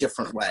Yeah. a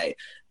different way.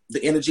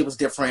 The energy was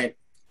different.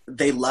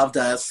 They loved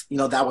us. You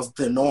know, that was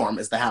the norm,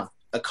 is to have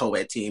a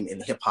co-ed team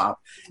in hip hop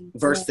Yeah.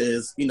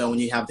 versus, you know, when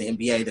you have the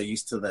NBA, they're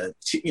used to the,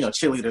 you know,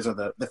 cheerleaders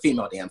or the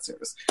female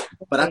dancers.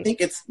 But I Right.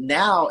 think it's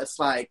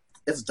like,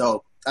 it's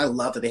dope. I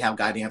love that they have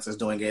guy dancers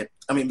doing it.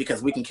 I mean,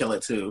 because we can kill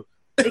it too.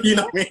 You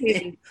know what I mean?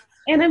 Exactly.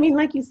 And I mean,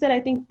 like you said, I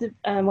think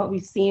what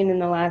we've seen in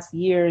the last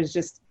year is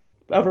just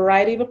a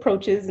variety of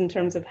approaches in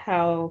terms of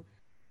how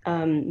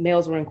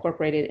males were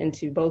incorporated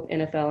into both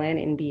NFL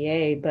and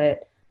NBA.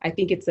 But I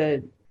think it's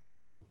a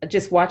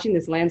just watching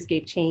this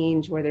landscape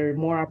change where there are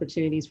more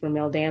opportunities for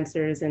male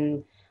dancers,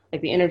 and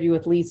like the interview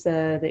with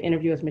Lisa, the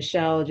interview with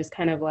Michelle, just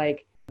kind of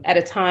like at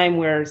a time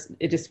where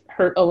it just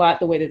hurt a lot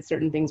the way that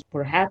certain things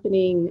were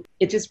happening.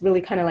 It just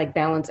really kind of like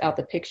balanced out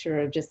the picture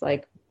of just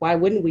like, why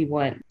wouldn't we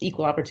want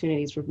equal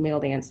opportunities for male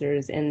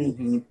dancers? And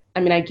Mm-hmm. I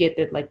mean, I get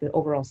that like the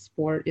overall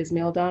sport is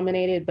male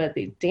dominated, but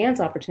the dance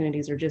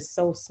opportunities are just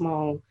so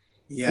small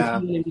and Yeah,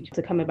 few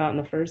to come about in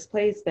the first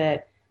place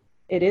that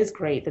it is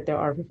great that there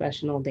are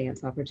professional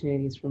dance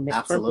opportunities for men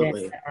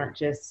absolutely. that aren't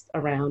just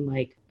around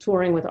like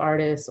touring with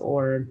artists.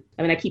 Or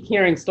I mean, I keep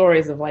hearing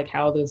stories of like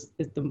how this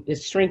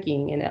is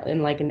shrinking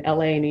in like in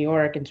LA, New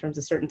York, in terms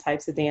of certain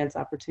types of dance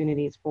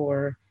opportunities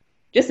for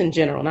just in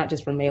general, not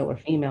just for male or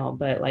female,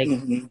 but like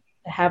Mm-hmm. to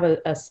have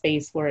a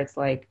space where it's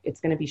like it's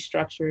going to be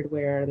structured,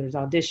 where there's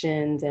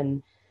auditions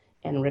and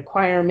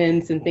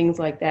requirements and things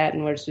like that,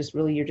 and where it's just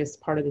really you're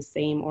just part of the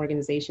same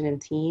organization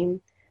and team.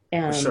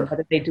 For sure.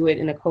 Whether they do it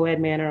in a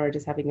co-ed manner or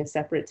just having a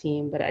separate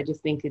team, but I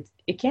just think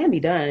it can be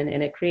done,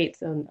 and it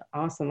creates an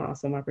awesome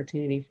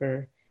opportunity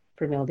for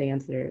male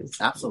dancers.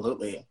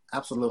 Absolutely.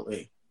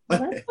 Absolutely. Well,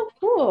 that's so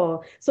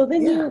cool. So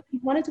then Yeah. you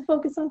wanted to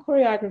focus on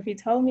choreography.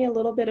 Tell me a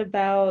little bit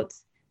about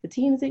the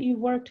teams that you've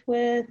worked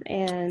with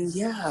and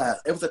Yeah,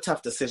 it was a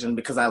tough decision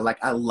because I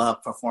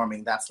love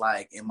performing. That's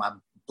like in my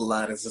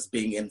blood, is just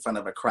being in front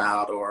of a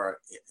crowd or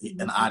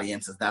an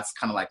audience. That's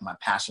kind of like my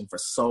passion for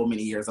so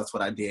many years. That's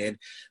what I did.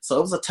 So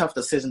it was a tough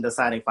decision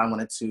deciding if I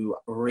wanted to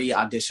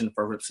re-audition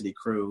for Rip City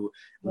Crew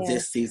yeah.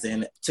 this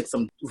season. Took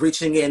some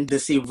reaching in to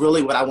see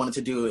really what I wanted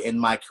to do in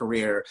my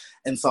career.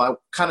 And so I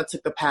kind of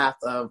took the path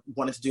of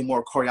wanting to do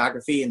more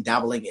choreography and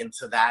dabbling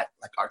into that,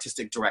 like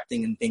artistic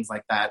directing and things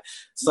like that.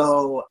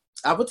 So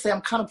I would say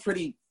I'm kind of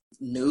pretty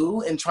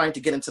new in trying to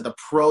get into the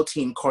pro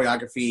team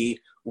choreography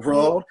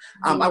world.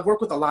 Mhm. I work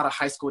with a lot of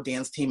high school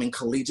dance team and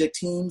collegiate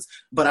teams,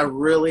 but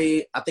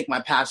I think my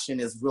passion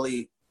is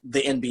really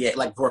the NBA,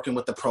 like working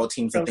with the pro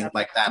teams and things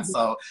like that.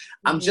 So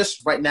I'm Mhm.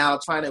 just right now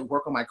trying to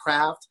work on my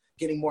craft,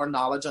 getting more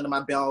knowledge under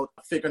my belt,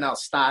 figuring out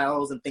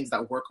styles and things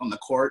that work on the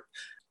court,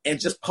 and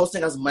just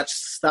posting as much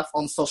stuff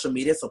on social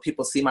media so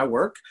people see my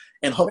work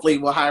and hopefully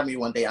will hire me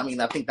one day. I mean,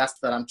 I think that's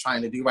what I'm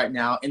trying to do right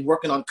now, and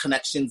working on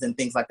connections and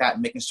things like that,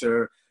 and making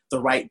sure the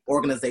right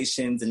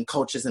organizations and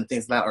coaches and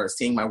things like that are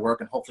seeing my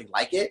work and hopefully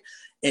like it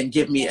and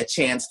give me a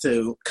chance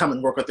to come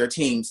and work with their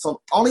team.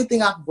 So only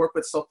thing I've worked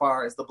with so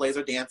far is the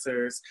Blazer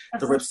Dancers,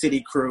 the Uh-huh. Rip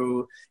City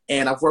Crew,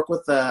 and I've worked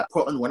with the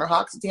Portland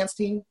Winterhawks dance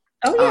team.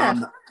 Oh yeah,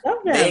 Um,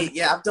 love them.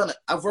 I've done it.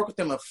 I've worked with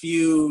them a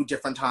few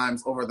different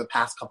times over the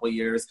past couple of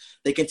years.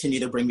 They continue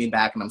to bring me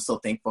back, and I'm so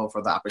thankful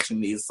for the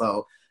opportunities.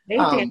 So, They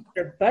dance um,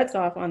 their butts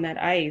off on that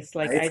ice.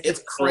 Like I it's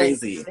just don't.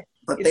 crazy,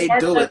 but It's they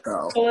hard do to it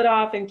though. pull it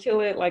off and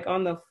kill it like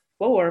on the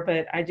floor,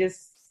 but I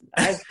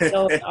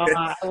still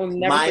I will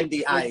never Mind forget the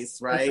the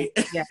ice, right?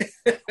 yeah,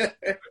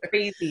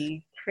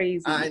 crazy.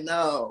 I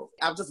know.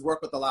 I've just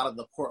worked with a lot of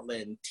the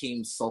Portland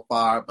teams so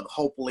far, but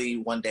hopefully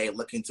one day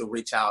looking to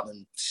reach out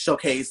and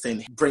showcase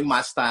and bring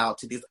my style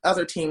to these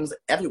other teams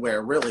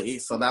everywhere, really.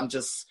 So I'm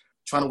just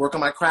trying to work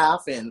on my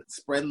craft and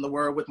spreading the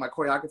word with my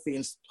choreography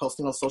and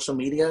posting on social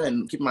media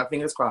and keeping my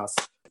fingers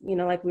crossed.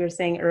 Like we were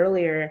saying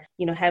earlier,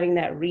 having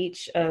that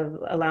reach of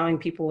allowing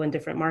people in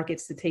different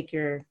markets to take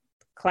your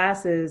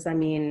classes. I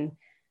mean,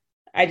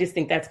 I just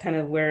think that's kind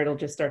of where it'll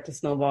just start to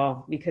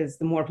snowball, because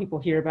the more people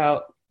hear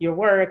about your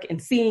work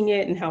and seeing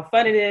it and how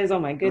fun it is, oh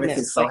my It makes me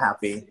goodness, so like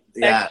happy.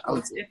 Yeah, I'm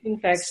infectious. It's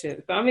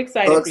infectious. So I'm so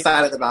excited for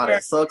excited about you.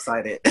 it. So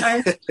excited.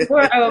 I'm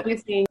sure I will be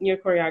seeing your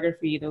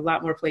choreography in a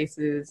lot more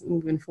places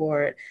moving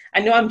forward.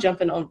 I know I'm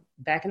jumping on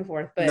back and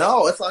forth, but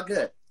No, it's all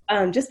good.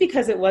 just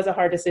because it was a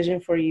hard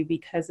decision for you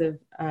because of,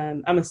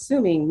 I'm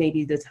assuming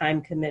maybe the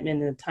time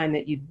commitment and the time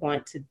that you'd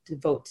want to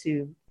devote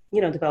to,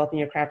 developing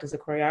your craft as a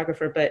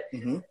choreographer. But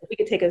Hmm. if we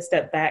could take a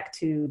step back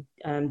to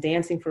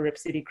dancing for Rip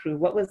City Crew,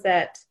 what was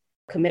that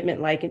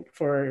commitment like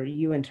for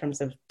you in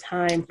terms of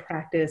time,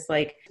 practice?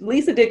 Like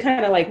Lisa did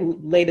kind of like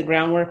lay the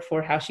groundwork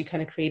for how she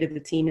kind of created the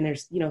team, and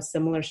there's,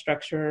 similar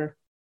structure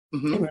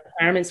and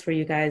requirements for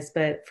you guys.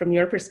 But from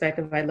your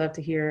perspective, I'd love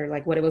to hear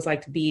like what it was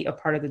like to be a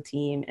part of the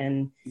team.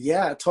 And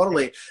yeah,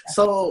 totally.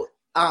 So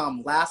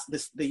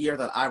the year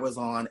that I was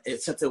on,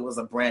 since it was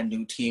a brand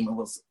new team, it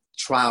was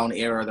trial and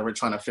error that we're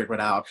trying to figure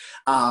it out.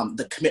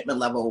 The commitment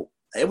level,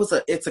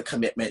 it's a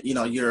commitment,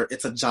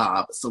 it's a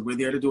job. So we're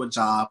there to do a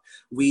job.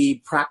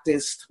 We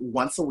practiced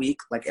once a week,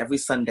 like every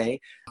Sunday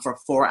for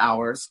 4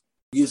 hours.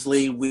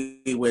 Usually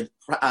we would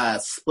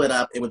split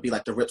up. It would be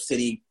like the Rip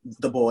City,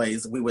 the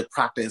boys. We would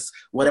practice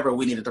whatever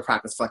we needed to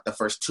practice for like the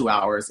first 2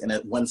 hours in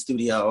one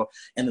studio.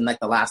 And then like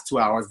the last 2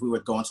 hours, we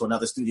would go into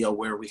another studio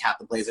where we had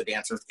the Blazer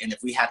dancers. And if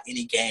we had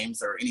any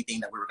games or anything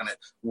that we were going to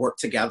work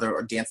together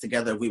or dance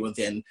together, we would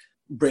then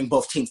bring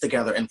both teams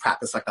together and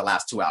practice like the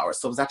last 2 hours.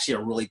 So it was actually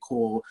a really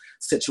cool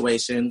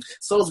situation.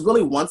 So it was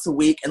really once a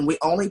week, and we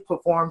only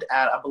performed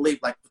at, I believe,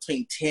 like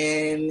between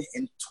 10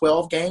 and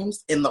 12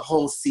 games in the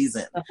whole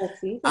season. The whole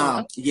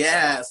season.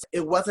 Yes,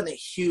 it wasn't a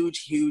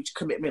huge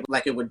commitment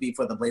like it would be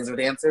for the Blazer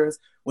dancers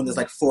when there's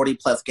like 40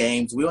 plus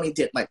games. We only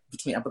did like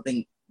between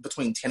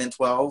 10 and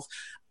 12,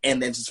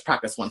 and then just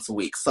practice once a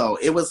week. So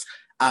it was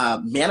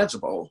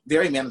manageable,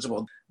 very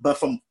manageable. But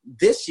from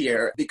this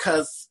year,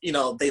 because,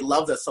 they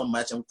loved us so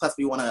much, and plus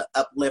we want to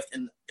uplift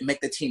and make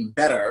the team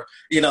better,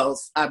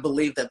 I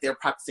believe that they're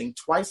practicing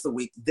twice a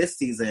week this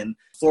season,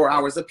 4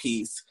 hours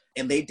apiece,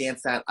 and they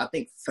dance at, I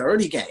think,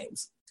 30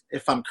 games,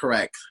 if I'm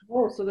correct.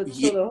 Oh, so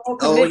the whole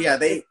commitment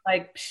they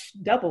like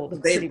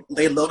doubled.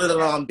 They loaded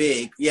it on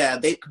big. Yeah,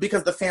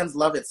 because the fans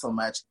love it so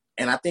much.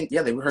 And I think,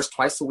 they rehearse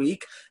twice a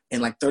week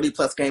and like 30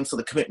 plus games. So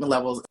the commitment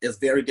level is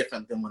very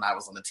different than when I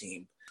was on the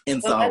team.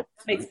 And so that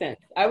makes sense.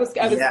 I was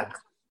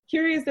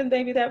curious, and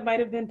maybe that might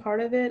have been part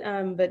of it.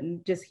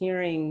 But just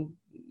hearing,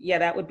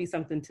 that would be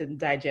something to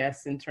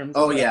digest in terms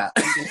of. Oh, yeah.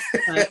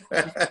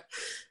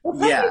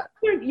 Yeah.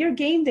 Your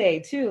game day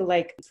too,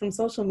 like from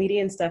social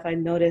media and stuff, I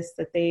noticed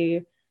that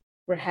they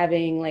were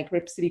having like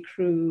Rip City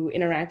crew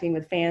interacting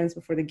with fans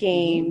before the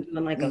game,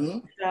 and like a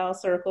freestyle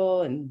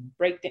circle and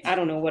breakdown. I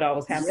don't know what all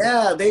was happening.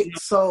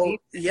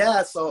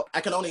 Yeah, so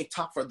I can only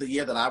talk for the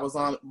year that I was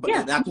on, but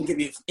I can give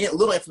you a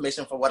little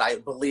information for what I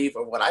believe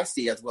or what I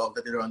see as well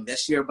that they're doing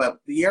this year. But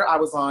the year I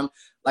was on,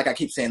 like I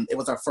keep saying, it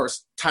was our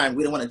first time.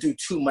 We didn't want to do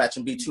too much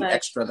and be too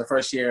extra the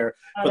first year,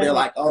 but they're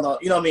like, oh no,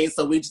 you know what I mean?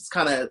 So we just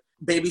kind of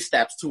baby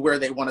steps to where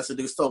they want us to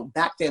do. So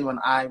back then when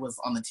I was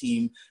on the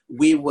team,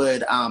 we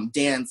would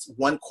dance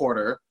one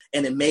quarter,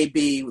 and it may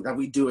be that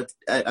we do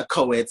a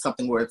co-ed,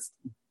 something where it's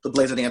the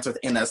Blazer dancers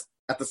and us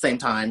at the same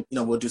time,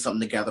 we'll do something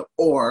together.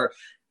 Or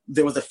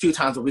there was a few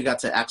times where we got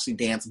to actually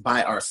dance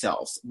by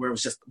ourselves, where it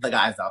was just the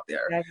guys out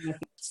there.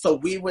 So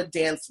we would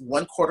dance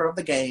one quarter of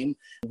the game.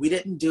 We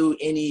didn't do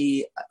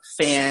any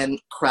fan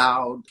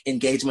crowd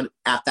engagement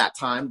at that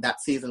time,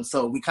 that season.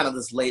 So we kind of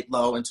just laid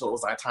low until it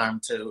was our time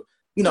to,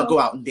 go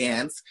out and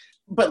dance.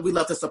 But we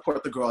love to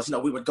support the girls.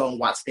 We would go and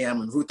watch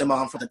them and root them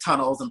on for the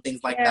tunnels and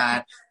things like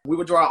that. We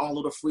would draw our own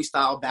little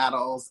freestyle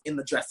battles in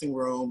the dressing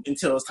room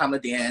until it was time to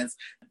dance.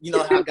 You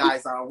know how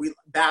guys are. We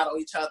battle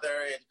each other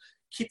and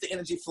keep the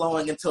energy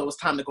flowing until it was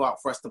time to go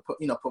out for us to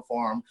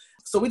perform.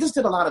 So we just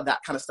did a lot of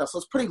that kind of stuff. So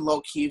it's pretty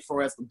low key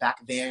for us back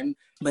then.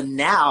 But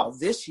now,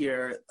 this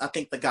year, I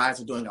think the guys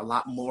are doing a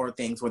lot more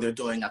things where they're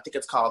doing, I think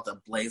it's called the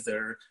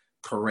Blazer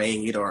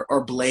Parade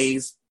or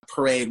Blaze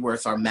Parade, where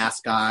it's our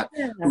mascot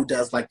who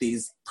does like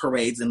these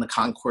parades in the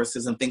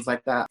concourses and things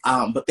like that.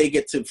 But they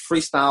get to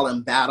freestyle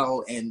and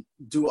battle and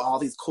do all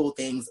these cool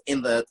things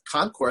in the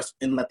concourse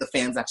and let the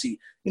fans actually,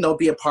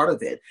 be a part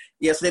of it.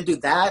 Yeah, so they do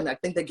that. And I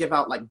think they give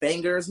out like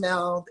bangers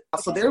now.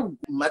 So they're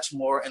much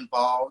more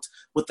involved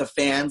with the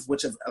fans,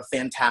 which is a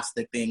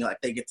fantastic thing.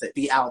 Like they get to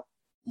be out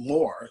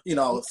more,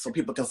 so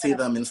people can see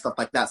them and stuff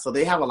like that. So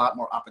they have a lot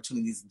more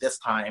opportunities this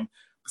time,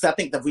 because I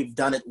think that we've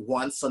done it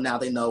once. So now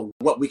they know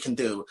what we can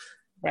do.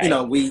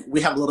 Right.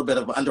 We have a little bit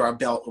of under our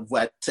belt of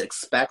what to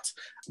expect,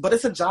 but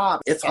it's a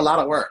job. It's a lot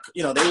of work.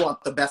 They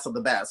want the best of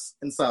the best.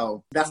 And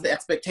so that's the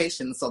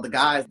expectation. So the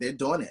guys, they're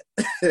doing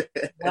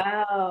it.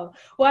 Wow.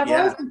 Well, I've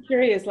always been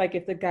curious, like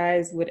if the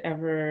guys would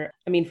ever,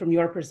 from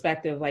your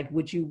perspective, like,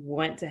 would you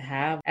want to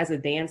have as a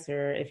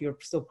dancer, if you're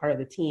still part of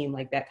the team,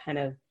 like that kind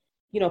of,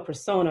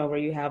 persona where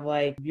you have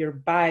like your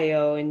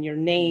bio and your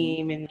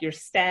name and your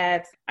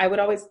stats? I would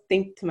always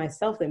think to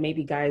myself that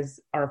maybe guys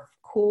are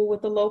cool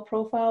with the low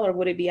profile, or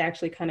would it be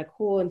actually kind of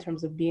cool in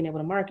terms of being able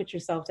to market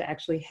yourself to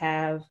actually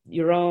have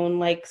your own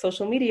like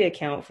social media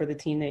account for the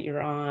team that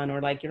you're on,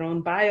 or like your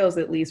own bios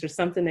at least, or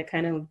something that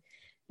kind of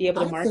be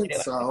able to market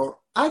it?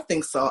 I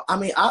think so.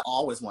 I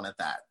always wanted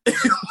that.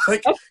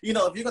 Like, if you're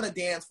going to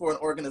dance for an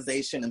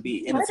organization and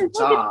it's a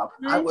job,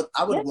 I would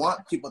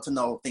want people to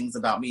know things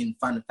about me and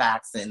fun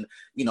facts and,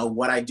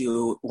 what I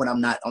do when I'm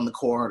not on the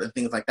court and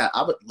things like that.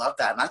 I would love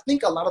that. And I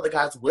think a lot of the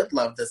guys would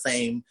love the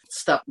same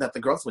stuff that the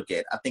girls would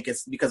get. I think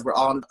it's because we're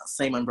all in the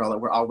same umbrella.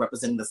 We're all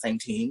representing the same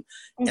team.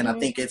 And I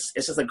think it's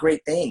just a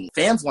great thing.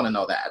 Fans want to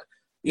know that,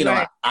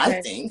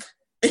 I think.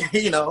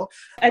 you know?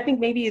 I think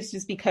maybe it's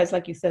just because,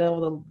 like you said,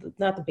 all the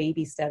not the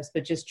baby steps,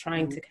 but just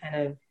trying to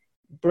kind of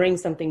bring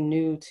something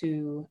new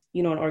to,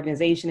 you know, an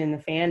organization and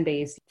the fan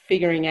base,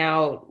 figuring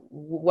out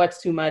what's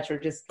too much or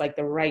just like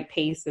the right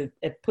pace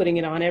at putting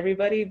it on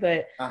everybody.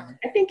 But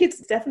I think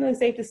it's definitely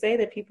safe to say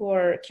that people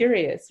are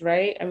curious,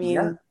 right? I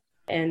mean,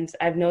 and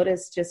I've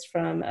noticed just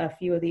from a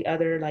few of the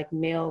other like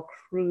male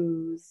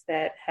crews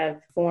that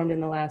have formed in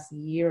the last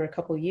year, a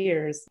couple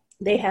years,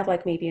 they have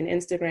like maybe an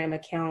Instagram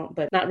account,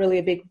 but not really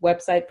a big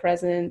website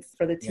presence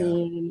for the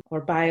team or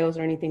bios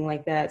or anything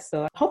like that.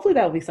 So hopefully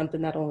that'll be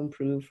something that'll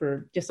improve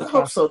for just I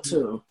hope so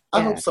too.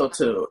 I hope so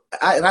too.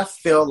 And I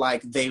feel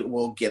like they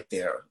will get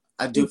there.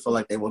 I do feel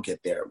like they will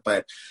get there.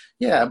 But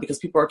yeah, because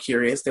people are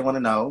curious. They want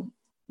to know,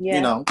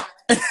 you know.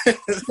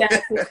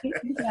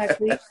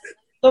 Exactly.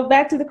 So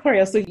back to the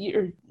choreo. So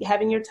you're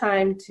having your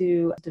time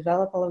to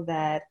develop all of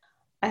that.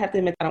 I have to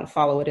admit, I don't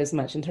follow it as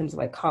much in terms of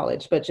like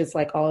college, but just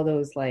like all of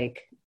those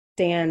like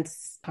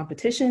dance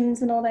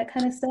competitions and all that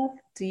kind of stuff.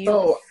 Do you?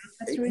 So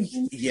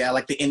yeah,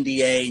 like the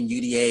NDA and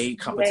UDA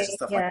competition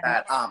stuff like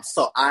that.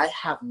 So I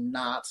have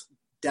not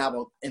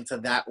dabbled into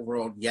that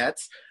world yet.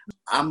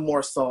 I'm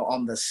more so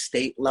on the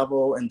state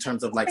level in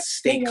terms of like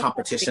state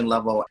competition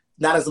level,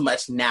 not as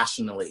much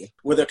nationally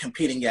where they're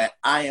competing yet.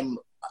 I am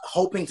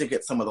hoping to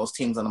get some of those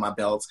teams under my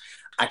belt.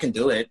 I can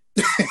do it.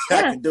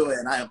 I can do it.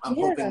 And I'm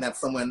hoping that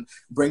someone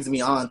brings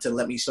me on to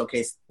let me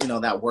showcase, you know,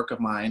 that work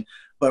of mine.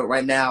 But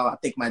right now, I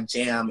think my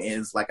jam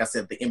is, like I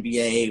said, the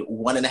NBA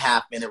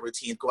 1.5 minute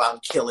routine, go out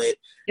and kill it.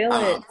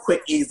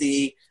 Quick,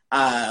 easy,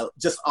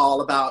 just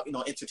all about, you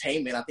know,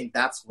 entertainment. I think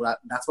that's what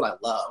I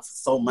love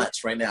so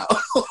much right now.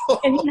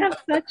 And you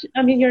have such,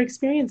 I mean, your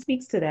experience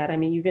speaks to that. I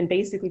mean, you've been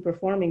basically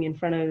performing in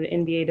front of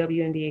NBA,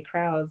 WNBA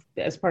crowds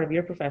as part of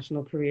your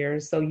professional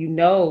career. So, you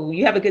know,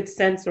 you have a good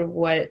sense of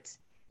what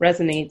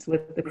resonates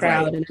with the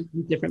crowd, and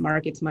different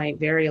markets might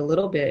vary a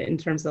little bit in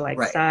terms of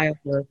like style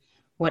or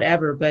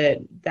whatever, but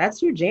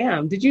that's your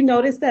jam. Did you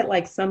notice that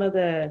like some of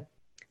the,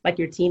 like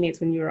your teammates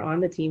when you were on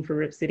the team for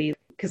Rip City,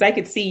 because I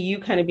could see you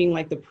kind of being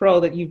like the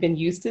pro that you've been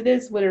used to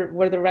this,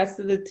 where the rest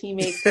of the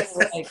teammates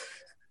were like,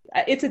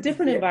 it's a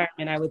different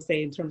environment, I would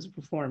say, in terms of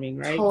performing,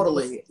 right?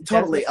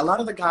 Totally. A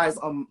lot of the guys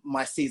on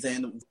my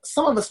season,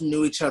 some of us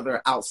knew each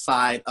other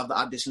outside of the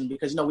audition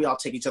because, you know, we all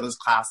take each other's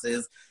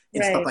classes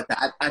and stuff like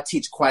that. I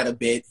teach quite a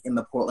bit in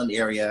the Portland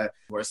area,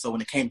 so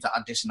when it came to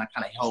audition, I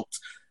kind of helped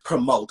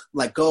promote,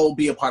 like, go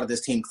be a part of this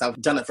team because I've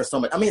done it for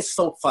so much. I mean, it's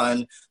so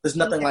fun. There's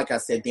nothing like I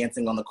said,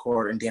 dancing on the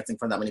court and dancing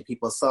for that many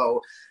people.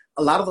 So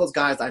a lot of those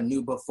guys I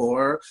knew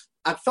before.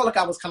 I felt like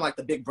I was kind of like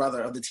the big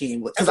brother of the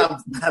team because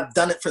I've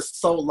done it for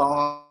so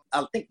long.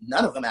 I think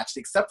none of them actually,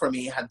 except for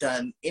me, had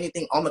done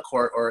anything on the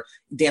court or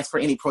danced for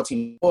any pro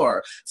team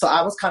before. So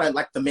I was kind of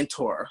like the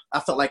mentor. I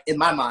felt like in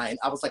my mind,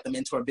 I was like the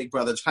mentor, big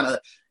brother, kind of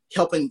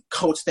helping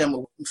coach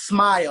them.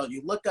 Smile,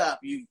 you look up,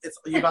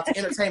 you're about to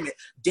entertainment,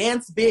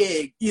 dance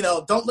big, you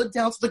know, don't look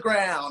down to the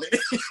ground.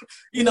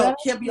 You know,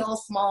 can't be all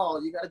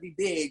small, you got to be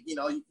big, you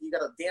know, you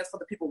got to dance for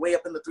the people way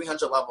up in the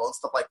 300 level and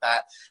stuff like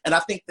that. And I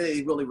think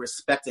they really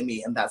respected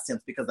me in that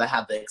sense because I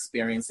had the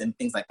experience and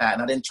things like that.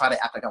 And I didn't try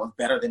to act like I was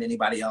better than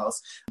anybody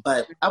else,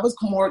 but I was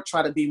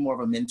try to be more of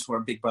a mentor,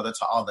 big brother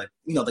to all the,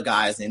 you know, the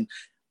guys. And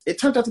it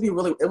turned out to be it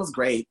was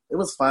great. It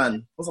was fun.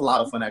 It was a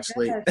lot of fun,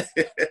 actually.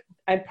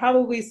 I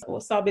probably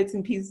saw bits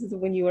and pieces of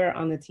when you were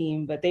on the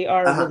team, but they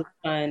are really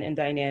fun and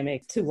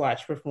dynamic to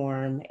watch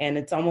perform. And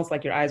it's almost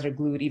like your eyes are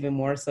glued even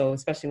more so,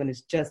 especially when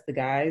it's just the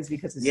guys,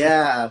 because it's you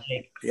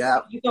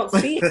don't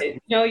see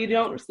it. You know, you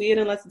don't see it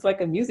unless it's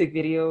like a music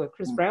video with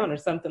Chris Brown or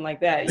something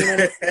like that. You know,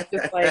 it's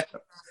just like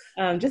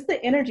just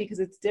the energy, because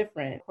it's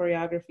different.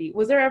 Choreography.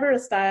 Was there ever a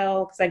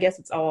style? Because I guess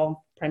it's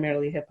all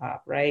primarily hip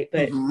hop, right?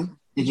 But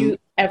did you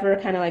ever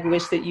kind of like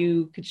wish that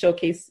you could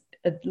showcase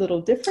a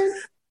little different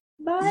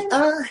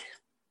vibe?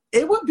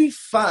 It would be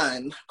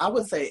fun. I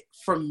would say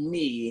for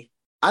me,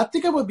 I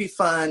think it would be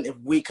fun if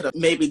we could have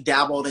maybe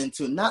dabbled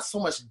into not so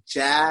much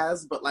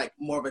jazz, but like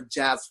more of a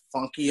jazz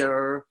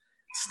funkier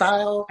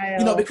style.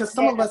 You know, because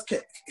some of us can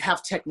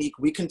have technique,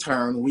 we can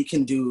turn, we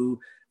can do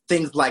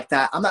things like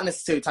that. I'm not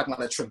necessarily talking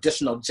about a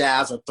traditional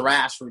jazz or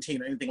thrash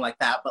routine or anything like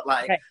that, but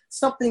like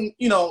something,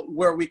 you know,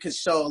 where we could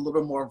show a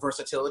little more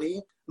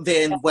versatility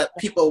than what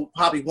people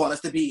probably want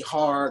us to be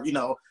hard, you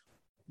know,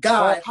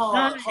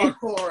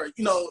 hardcore,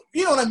 you know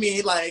what I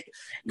mean? Like,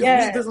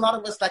 there's a lot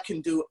of us that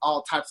can do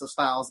all types of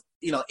styles,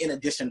 you know, in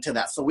addition to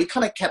that. So we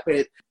kind of kept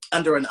it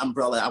under an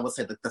umbrella. I would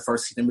say that the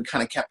first season, we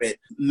kind of kept it,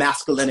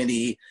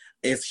 masculinity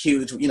is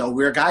huge. You know,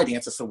 we're guy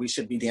dancers, so we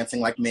should be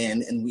dancing like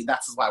men. And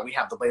that's why we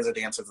have the blazer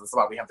dancers. That's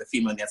why we have the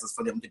female dancers,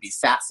 for them to be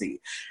sassy.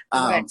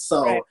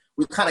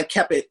 We kind of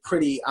kept it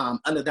pretty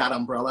under that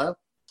umbrella.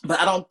 But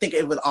I don't think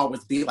it would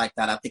always be like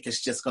that. I think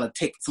it's just going to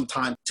take some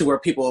time to where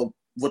people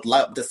would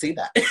love to see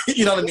that.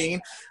 You know what I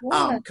mean?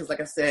 Because like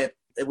I said,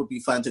 it would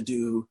be fun to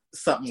do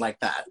something like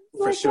that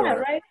for sure. That,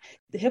 right?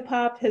 The hip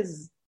hop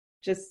has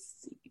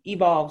just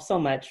evolved so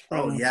much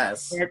from where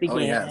it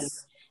began.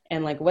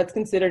 And like what's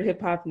considered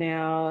hip hop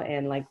now,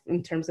 and like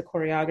in terms of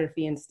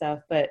choreography and stuff.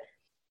 But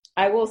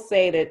I will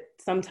say that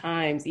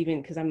sometimes,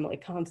 even because I'm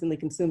like constantly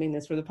consuming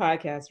this for the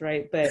podcast,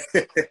 right? But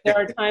there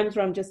are times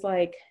where I'm just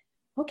like,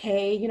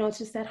 okay, it's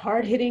just that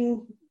hard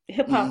hitting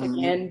hip hop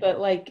again. But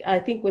like, I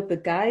think with the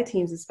guy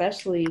teams,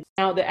 especially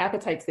now, the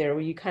appetite's there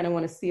where you kind of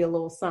want to see a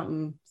little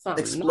something, not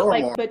Explore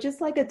like, more. but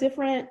just like a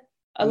different,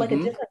 like a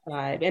different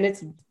vibe.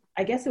 And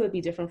I guess it would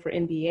be different for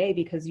NBA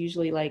because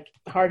usually like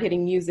hard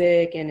hitting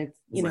music and it's,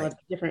 Right. it's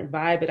a different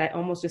vibe. But I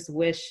almost just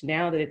wish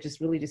now that it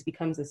just really just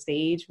becomes a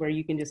stage where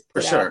you can just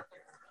For put out sure.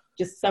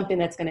 just something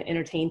that's going to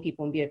entertain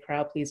people and be a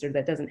crowd pleaser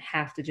that doesn't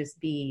have to just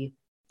be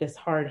this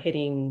hard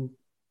hitting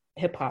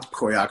hip hop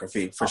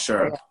Choreography, for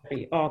sure.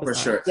 choreography all the For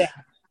time. sure.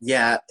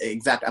 Yeah,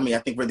 exactly. I mean, I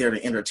think we're there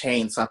to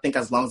entertain. So I think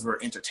as long as we're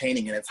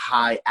entertaining and it's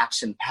high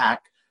action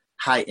pack,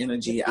 high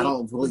energy, I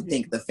don't really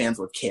think the fans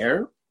would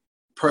care.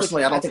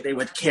 Personally, I don't think they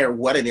would care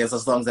what it is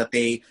as long as that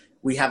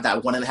we have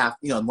that 1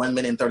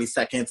 minute and 30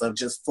 seconds of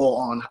just full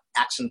on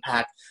action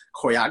packed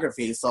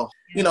choreography. So,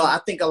 I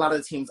think a lot of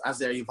the teams as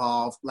they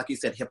evolve, like you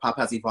said, hip hop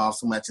has evolved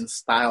so much and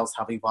styles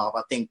have evolved.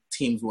 I think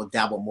teams will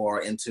dabble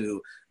more into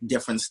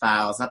different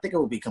styles. I think it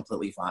will be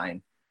completely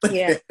fine.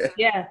 Yeah.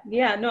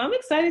 No, I'm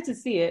excited to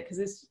see it because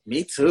it's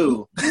Me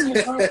too. you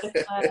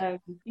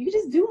can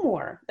just do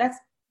more. That's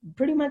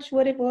pretty much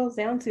what it boils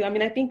down to. I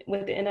mean, I think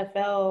with the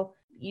NFL,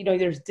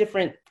 there's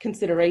different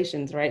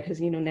considerations, right?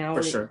 Because now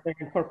For sure. they're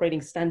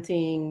incorporating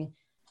stunting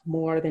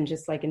more than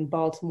just like in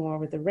Baltimore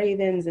with the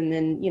Ravens, and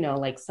then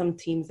like some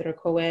teams that are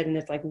co-ed and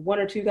it's like one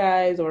or two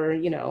guys, or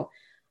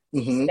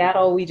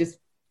Seattle, we just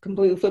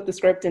completely flip the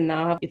script and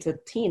now it's a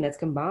team that's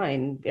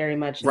combined very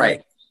much.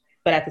 Right.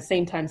 But at the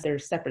same time,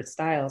 there's separate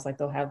styles. Like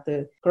they'll have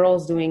the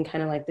girls doing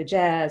kind of like the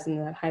jazz and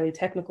the highly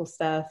technical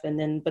stuff,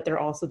 but they're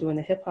also doing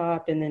the hip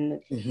hop, and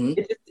then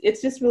it's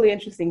just really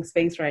interesting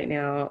space right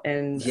now.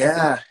 And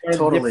yeah,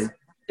 totally.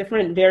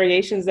 Different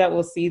variations that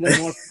we'll see, the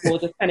more people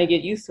just kind of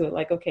get used to it.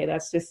 Like, okay,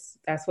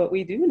 that's what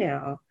we do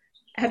now.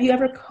 Have you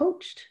ever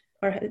coached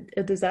or had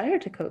a desire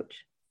to coach?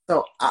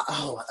 So,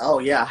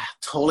 yeah, I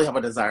totally have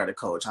a desire to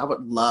coach. I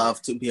would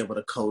love to be able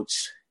to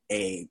coach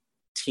a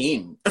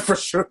team for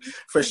sure.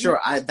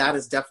 That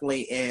is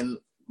definitely in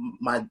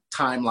my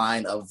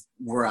timeline of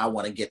where I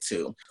want to get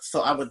to.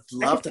 So I would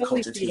love to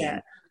coach a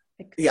team.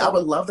 I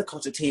would love to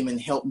coach a team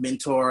and help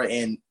mentor,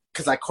 and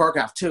because I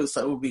choreograph too,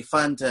 so it would be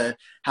fun to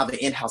have an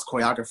in-house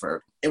choreographer.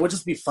 It would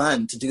just be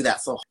fun to do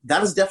that. So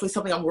that is definitely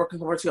something I'm working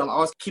forward to. I'm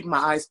always keeping my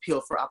eyes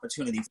peeled for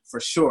opportunities, for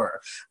sure.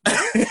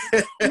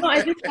 No,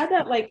 I just had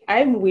that, like,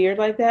 I'm weird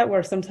like that,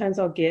 where sometimes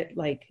I'll get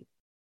like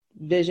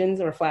visions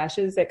or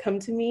flashes that come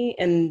to me,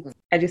 and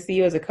I just see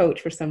you as a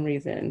coach for some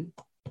reason.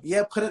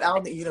 Yeah, put it out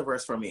in the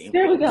universe for me.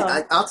 There we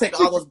go. I'll take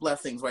all those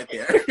blessings right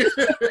there.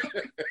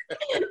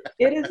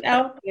 It is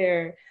out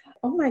there.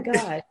 Oh my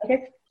God. I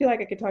feel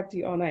like I could talk to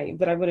you all night,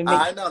 but I wouldn't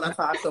I know, that's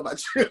how I feel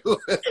about you.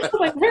 I'm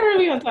like, where are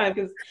we on time?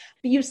 Because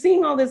you're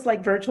seeing all this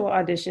like virtual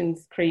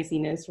auditions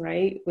craziness,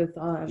 right? With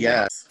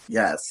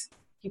yes.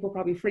 People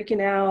probably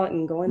freaking out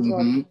and going to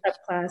all these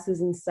prep classes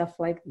and stuff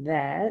like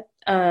that.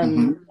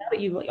 Now that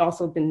you've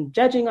also been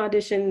judging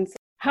auditions,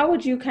 how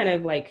would you kind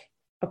of like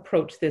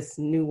approach this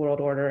new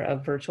world order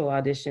of virtual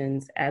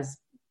auditions as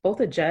both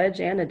a judge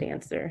and a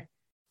dancer?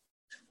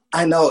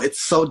 I know, it's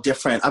so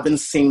different. I've been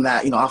seeing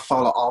that, I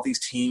follow all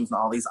these teams and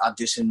all these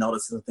audition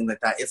notices and things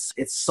like that.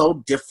 It's so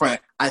different.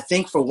 I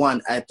think for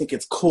one, I think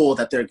it's cool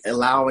that they're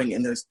allowing,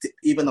 and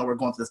even though we're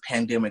going through this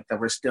pandemic, that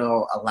we're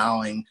still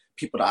allowing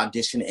people to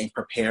audition and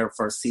prepare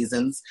for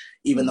seasons,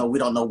 even though we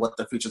don't know what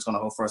the future is going to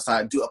hold for us. So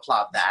I do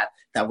applaud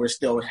that we're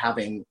still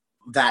having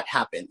that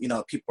happen.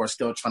 People are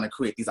still trying to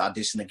create these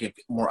auditions and give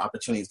more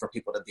opportunities for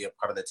people to be a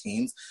part of the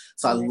teams.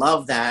 So I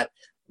love that.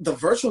 The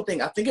virtual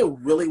thing, I think it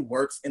really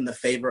works in the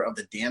favor of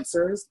the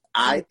dancers,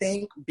 I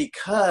think,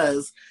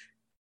 because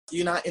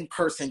you're not in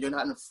person, you're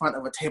not in front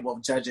of a table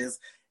of judges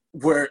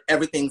where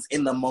everything's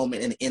in the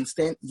moment and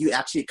instant. You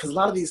actually, because a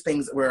lot of these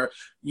things where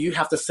you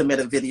have to submit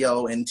a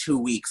video in 2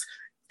 weeks,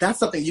 that's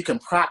something you can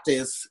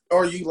practice,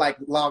 or you like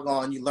log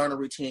on, you learn a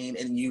routine,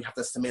 and you have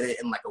to submit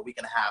it in like a week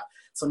and a half.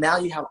 So now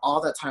you have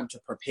all that time to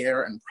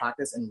prepare and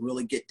practice and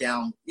really get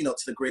down, to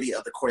the gritty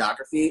of the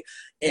choreography,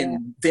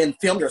 and then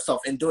film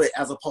yourself and do it,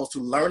 as opposed to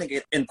learning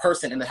it in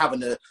person and having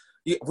to,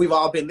 we've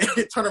all been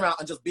turn around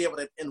and just be able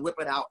to and whip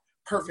it out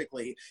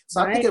perfectly.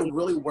 So I think it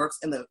really works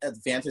in the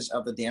advantage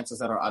of the dancers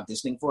that are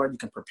auditioning for it. You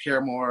can prepare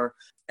more.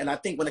 And I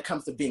think when it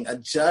comes to being a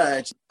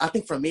judge, I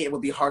think for me, it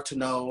would be hard to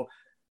know,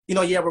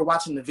 we're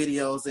watching the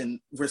videos and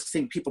we're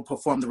seeing people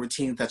perform the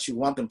routines that you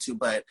want them to,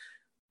 but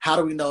how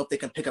do we know if they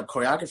can pick up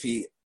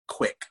choreography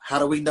quick? How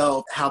do we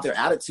know how their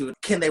attitude,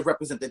 can they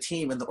represent the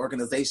team and the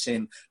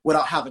organization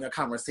without having a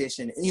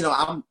conversation?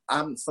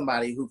 I'm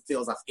somebody who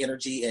feels like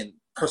energy and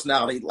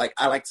personality. Like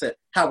I like to,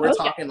 how we're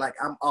talking, like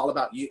I'm all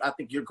about you. I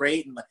think you're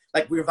great. And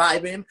like we're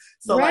vibing.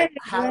 So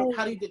how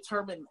do you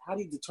determine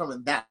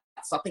that?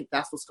 So I think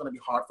that's what's going to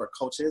be hard for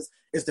coaches,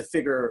 is to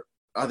figure,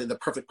 are they the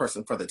perfect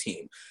person for the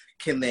team?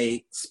 Can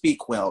they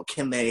speak well?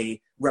 Can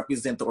they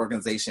represent the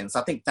organization? So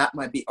I think that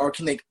might be, or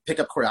can they pick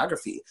up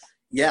choreography?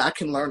 yeah, I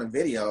can learn a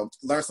video,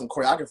 learn some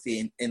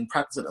choreography and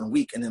practice it in a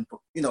week and then,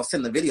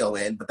 send the video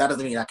in, but that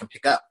doesn't mean I can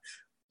pick up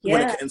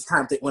when Yeah. it's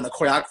time when a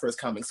choreographer is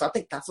coming. So I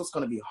think that's what's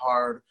going to be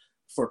hard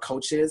for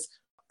coaches.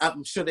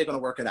 I'm sure they're going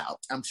to work it out.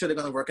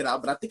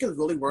 But I think it's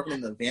really working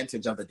in the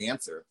advantage of the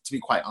dancer, to be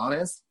quite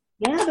honest.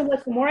 Yeah,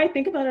 the more I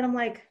think about it, I'm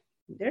like,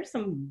 there's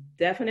some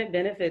definite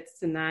benefits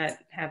to not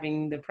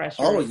having the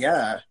pressure. Oh,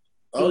 yeah.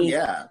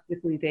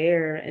 Physically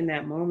there in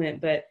that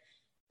moment. But,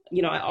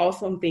 I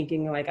also am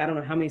thinking, like, I don't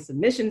know how many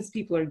submissions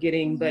people are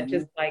getting, but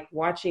just like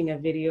watching a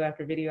video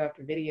after video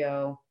after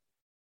video,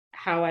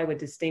 how I would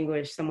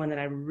distinguish someone that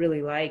I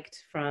really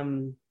liked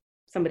from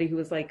somebody who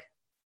was like,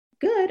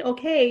 good,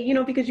 okay,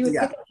 because you would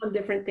pick up on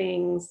different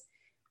things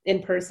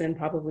in person,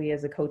 probably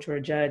as a coach or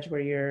a judge,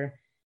 where you're,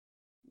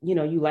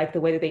 you like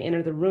the way that they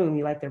enter the room,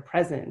 you like their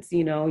presence,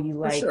 you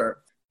like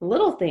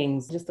little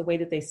things, just the way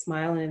that they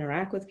smile and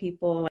interact with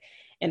people.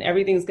 And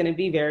everything's going to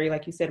be very,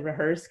 like you said,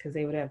 rehearsed, because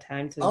they would have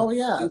time to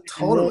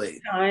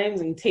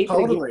times and tape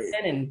it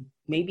again, and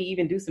maybe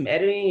even do some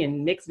editing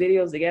and mix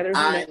videos together.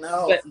 I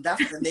know. But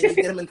then you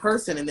get them in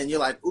person and then you're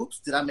like, oops,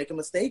 did I make a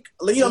mistake?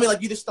 You know what I mean?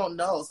 Like, you just don't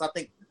know. So I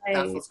think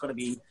that's what's going to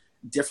be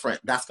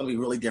different. That's going to be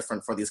really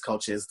different for these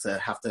coaches, to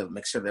have to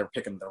make sure they're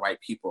picking the right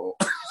people.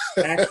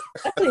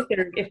 Especially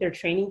if they're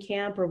training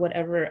camp or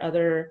whatever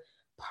other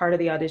part of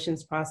the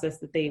auditions process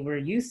that they were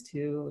used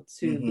to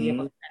be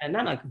able to kind of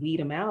not like weed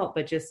them out,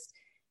 but just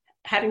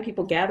having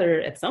people gather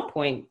at some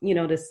point,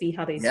 to see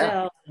how they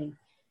sell. And,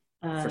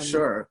 for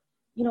sure.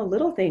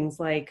 Little things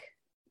like,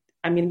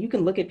 I mean, you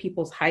can look at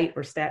people's height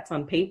or stats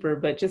on paper,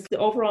 but just the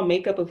overall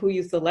makeup of who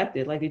you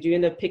selected. Like, did you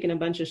end up picking a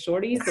bunch of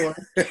shorties or,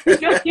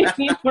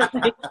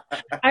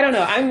 I don't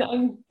know.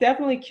 I'm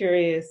definitely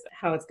curious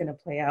how it's going to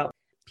play out.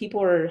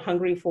 People are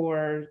hungry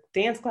for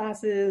dance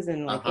classes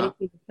and like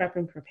anything to prep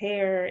and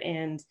prepare.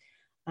 And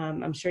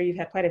I'm sure you've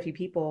had quite a few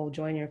people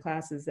join your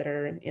classes that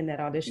are in that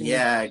audition.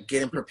 Yeah,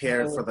 getting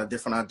prepared for the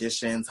different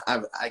auditions.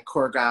 I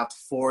choreographed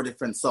 4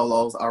 different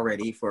solos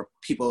already for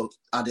people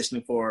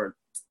auditioning for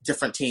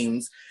different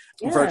teams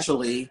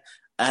virtually.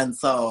 And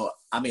so,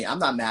 I mean, I'm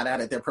not mad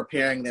at it. They're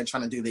preparing, they're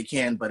trying to do what they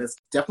can, but it's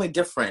definitely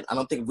different. I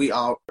don't think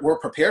we're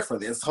prepared for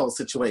this whole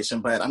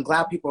situation, but I'm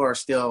glad people are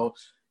still,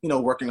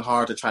 working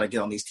hard to try to get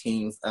on these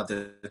teams of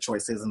the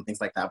choices and things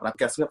like that. But I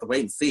guess we have to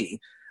wait and see.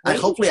 And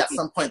hopefully at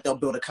some point they'll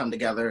be able to come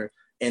together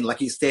and,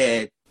 like you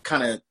said,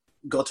 kind of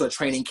go to a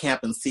training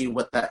camp and see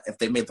if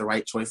they made the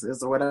right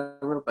choices or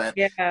whatever. But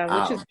which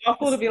is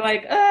awful to be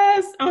like,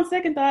 on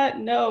second thought,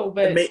 no,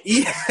 but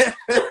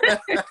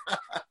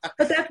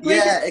but that's great.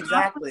 Yeah,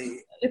 exactly.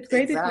 It's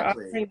great that you're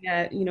offering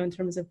that, in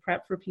terms of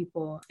prep for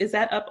people. Is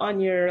that up on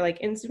your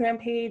Instagram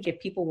page if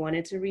people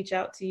wanted to reach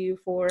out to you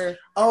for?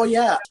 Oh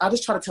yeah, I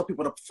just try to tell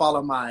people to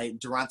follow my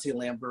Durante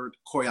Lambert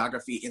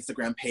choreography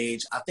Instagram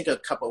page. I think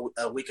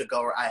a week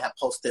ago I had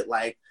posted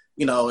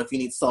if you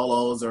need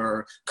solos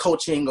or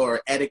coaching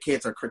or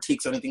etiquettes or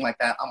critiques or anything like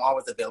that, I'm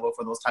always available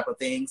for those type of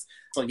things.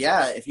 So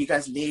yeah, if you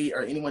guys need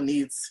or anyone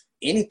needs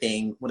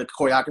anything with a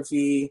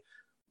choreography,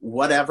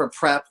 whatever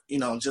prep,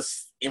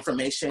 just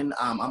information,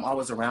 I'm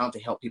always around to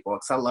help people,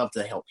 because I love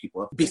to help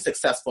people be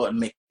successful and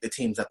make the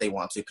teams that they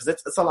want to, because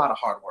it's a lot of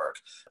hard work.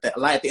 The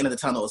light at the end of the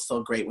tunnel is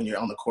so great when you're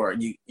on the court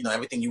and you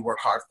everything you work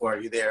hard for,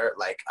 you're there.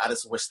 Like, I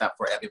just wish that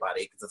for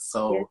everybody, because it's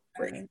so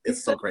great.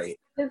 It's so great.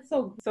 It's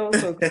so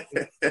great.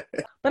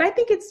 But I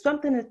think it's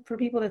something for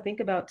people to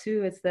think about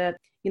too, is that,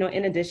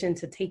 in addition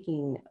to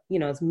taking,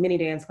 as many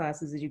dance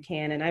classes as you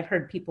can, and I've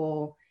heard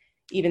people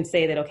even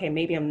say that, okay,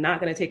 maybe I'm not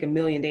going to take 1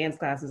 million dance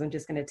classes. I'm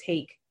just going to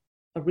take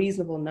a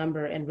reasonable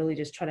number and really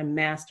just try to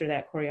master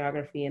that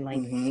choreography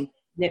and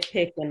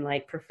nitpick and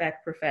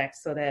perfect,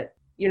 so that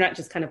you're not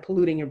just kind of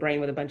polluting your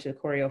brain with a bunch of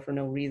choreo for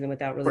no reason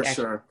without really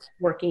actually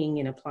working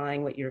and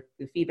applying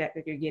the feedback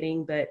that you're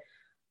getting. But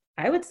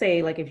I would say,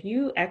 if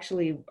you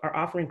actually are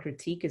offering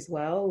critique as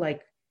well,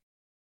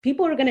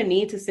 people are going to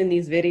need to send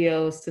these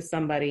videos to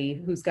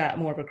somebody who's got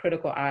more of a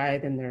critical eye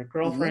than their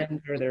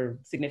girlfriends or their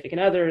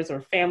significant others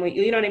or family.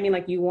 You know what I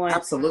mean? You want,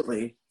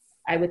 absolutely.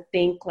 I would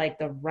think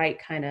the right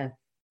kind of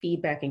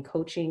feedback and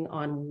coaching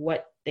on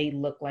what they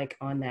look like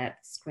on that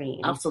screen.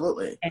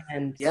 Absolutely.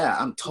 And yeah,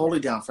 I'm totally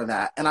down for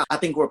that. And I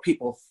think where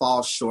people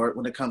fall short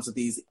when it comes to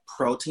these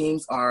pro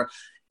teams I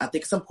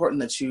think it's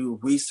important that you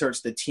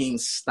research the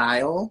team's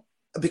style,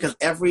 because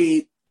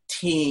every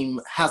team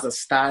has a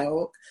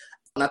style.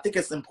 And I think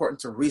it's important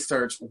to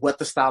research what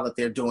the style that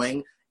they're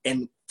doing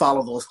and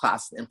follow those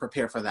classes and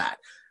prepare for that.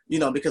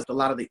 Because a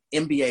lot of the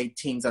NBA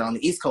teams that are on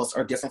the East Coast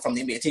are different from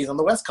the NBA teams on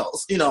the West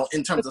Coast,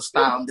 in terms of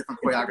style and different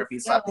choreography.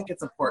 So I think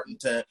it's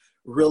important to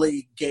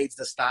really gauge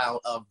the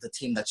style of the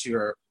team that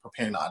you're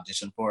preparing to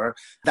audition for.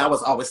 That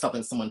was always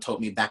something someone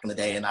told me back in the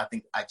day, and I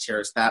think I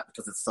cherish that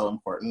because it's so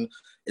important.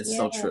 It's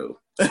so true.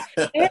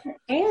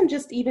 and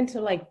just even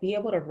to be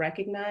able to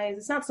recognize,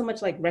 it's not so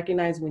much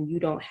recognize when you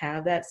don't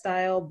have that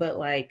style,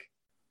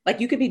 but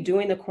you could be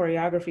doing the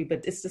choreography,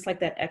 but it's just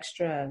that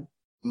extra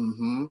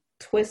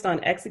twist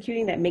on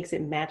executing that makes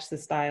it match the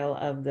style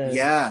of the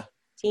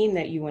team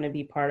that you want to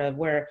be part of,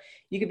 where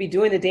you could be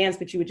doing the dance,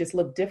 but you would just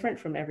look different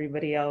from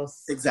everybody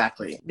else.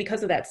 Exactly.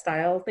 Because of that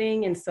style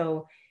thing. And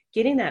so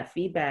getting that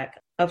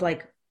feedback of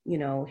like, you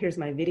know, here's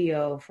my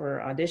video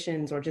for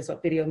auditions, or just a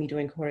video of me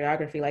doing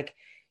choreography. Like,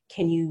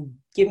 can you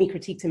give me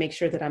critique to make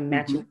sure that I'm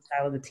matching the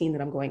style of the team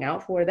that I'm going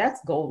out for? That's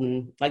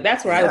golden. Like,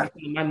 that's where I would be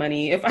putting my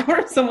money if I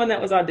were someone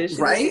that was auditioning.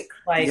 Right?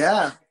 Like,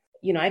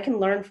 you know, I can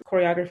learn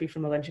choreography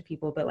from a bunch of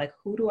people, but like,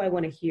 who do I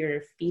want to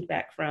hear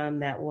feedback from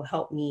that will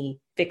help me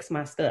fix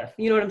my stuff?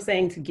 You know what I'm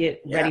saying? To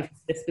get ready for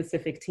this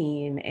specific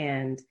team.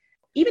 And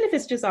even if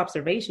it's just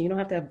observation, you don't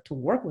have to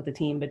work with the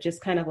team, but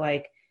just kind of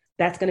like,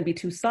 that's going to be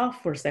too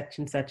soft for such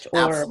and such.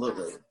 Or,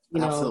 Absolutely.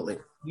 You know, Absolutely.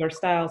 Your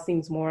style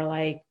seems more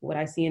like what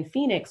I see in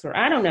Phoenix, or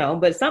I don't know,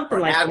 but something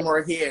or like add that.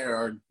 more here,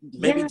 or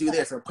maybe do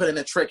this, or put in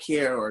a trick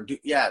here, or do,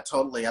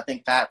 totally. I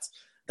think that's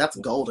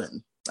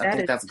golden. I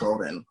think that's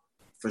golden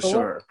for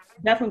sure.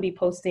 We'll definitely be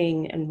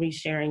posting and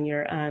resharing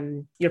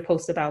your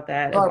post about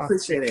that. Oh, I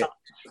appreciate it.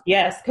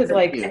 Yes, because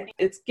like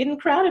it's getting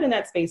crowded in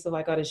that space of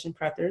like audition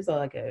prep. There's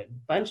like a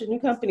bunch of new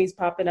companies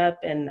popping up,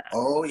 and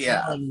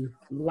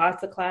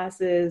lots of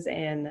classes.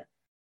 And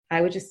I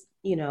would just,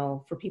 you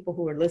know, for people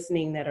who are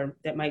listening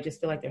that might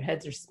just feel like their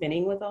heads are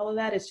spinning with all of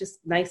that, it's just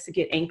nice to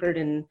get anchored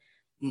in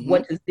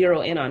what to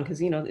zero in on,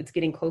 because, you know, it's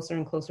getting closer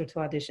and closer to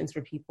auditions for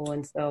people.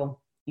 And so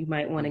you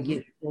might want to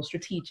get a little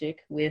strategic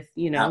with,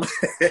 you know,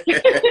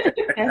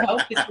 and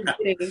help that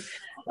you're getting.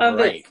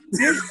 But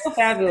you're so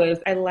fabulous.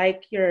 I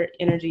like your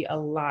energy a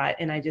lot.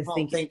 And I just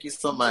think thank you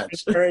so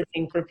much.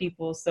 Encouraging for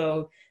people.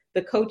 So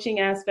the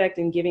coaching aspect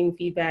and giving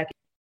feedback,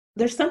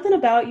 there's something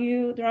about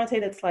you, Durante,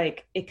 that's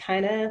like,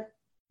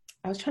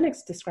 I was trying to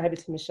describe it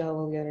to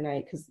Michelle the other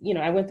night, because, you know,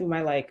 I went through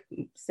my like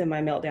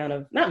semi-meltdown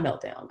of, not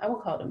meltdown, I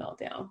won't call it a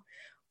meltdown,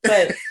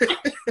 but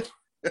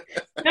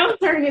now I'm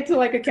turning it to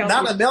like a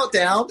counseling. Not a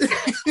meltdown.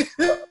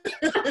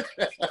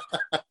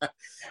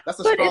 That's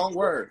a strong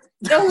word.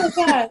 Oh my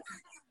God.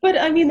 But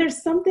I mean,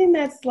 there's something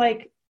that's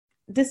like,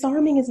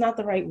 disarming is not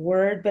the right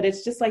word, but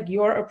it's just like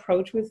your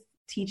approach with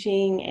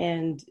teaching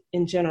and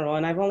in general.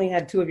 And I've only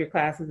had 2 of your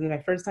classes and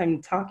my first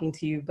time talking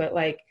to you, but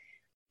like,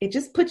 it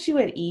just puts you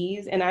at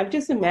ease. And I'm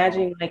just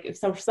imagining like if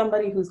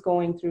somebody who's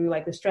going through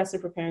like the stress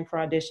of preparing for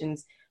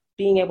auditions,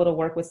 being able to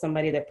work with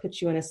somebody that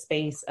puts you in a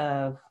space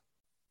of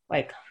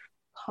like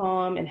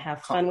calm and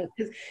have fun with,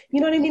 because you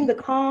know what I mean? The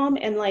calm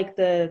and like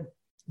the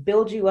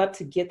build you up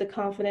to get the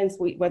confidence,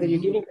 whether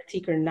you're giving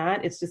critique or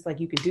not. It's just like,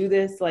 you could do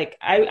this. Like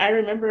I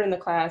remember in the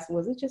class,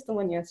 was it just the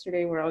one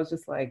yesterday where I was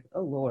just like,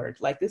 oh Lord,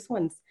 like this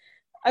one's,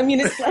 I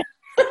mean, it's like,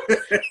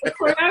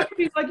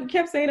 choreography, like you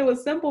kept saying it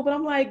was simple, but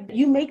I'm like,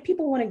 you make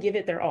people want to give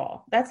it their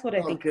all. That's what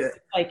I think. Good.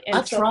 Like, and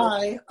I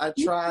try.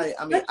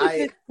 I mean,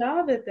 good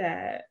job at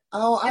that.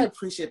 Oh, I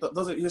appreciate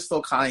that. You're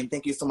so kind.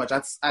 Thank you so much.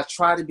 I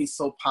try to be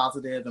so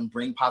positive and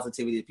bring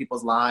positivity to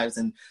people's lives,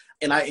 and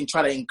I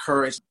try to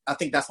encourage. I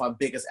think that's my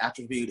biggest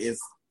attribute, is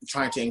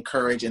trying to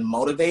encourage and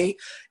motivate.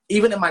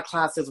 Even in my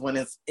classes, when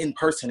it's in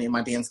person, in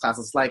my dance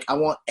classes, like I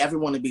want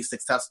everyone to be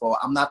successful.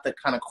 I'm not the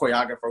kind of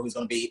choreographer who's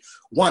going to be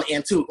 1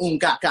 and 2,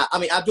 ga. I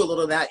mean, I do a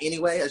little of that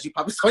anyway, as you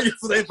probably saw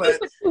yesterday, but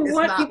you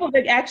want people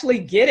to actually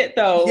get it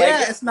though. Yeah,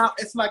 like,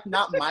 it's like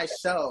not my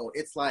show.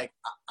 It's like,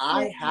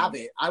 I have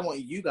it. I want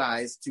you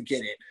guys to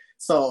get it.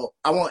 So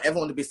I want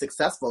everyone to be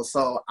successful.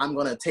 So I'm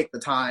going to take the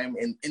time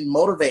and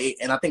motivate.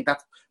 And I think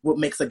that's what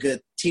makes a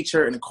good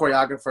teacher and a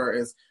choreographer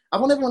is, I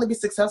want everyone to be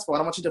successful.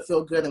 And I want you to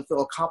feel good and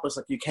feel accomplished,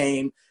 like you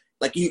came,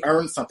 like you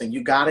earned something,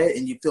 you got it,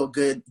 and you feel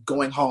good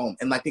going home.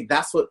 And I think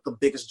that's what the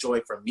biggest joy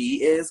for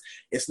me is.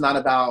 It's not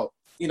about,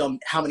 you know,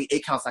 how many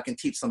 8 counts I can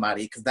teach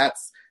somebody, because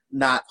that's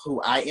not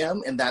who I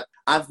am. And that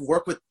I've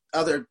worked with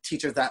other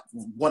teachers that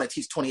want to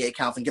teach 28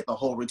 counts and get the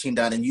whole routine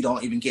done, and you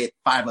don't even get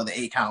 5 of the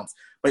 8 counts.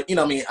 But you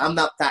know what I mean? I'm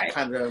not that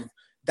kind of,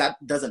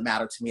 that doesn't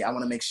matter to me. I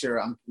want to make sure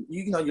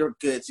you're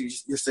good. So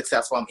you're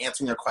successful. I'm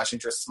answering your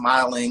questions. You're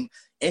smiling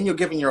and you're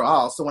giving your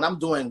all. So when I'm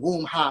doing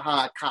woom, ha,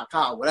 ha, ka,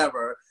 ka,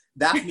 whatever,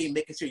 that's me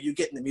making sure you're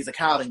getting the music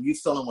out and you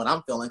feeling what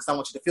I'm feeling. Cause I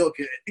want you to feel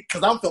good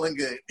because I'm feeling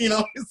good, you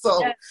know?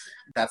 So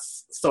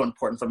that's so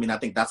important for me. And I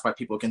think that's why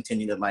people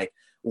continue to like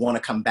want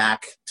to come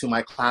back to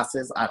my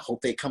classes. I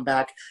hope they come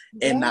back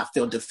and not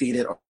feel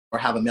defeated or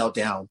have a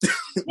meltdown.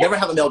 Never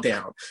have a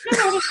meltdown.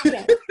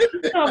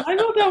 No, I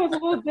know that was a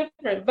little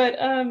different, but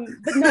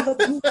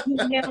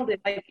you nailed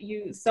it. Like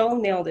you so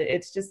nailed it.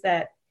 It's just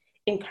that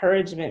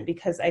encouragement,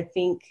 because I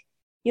think,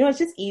 you know, it's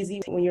just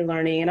easy when you're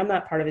learning, and I'm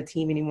not part of a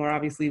team anymore,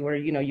 obviously, where,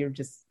 you know, you're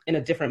just in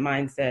a different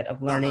mindset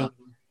of learning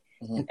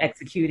and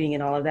executing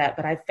and all of that.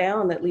 But I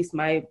found at least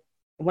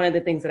one of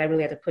the things that I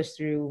really had to push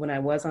through when I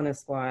was on a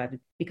squad,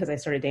 because I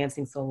started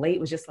dancing so late,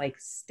 was just like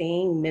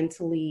staying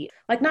mentally,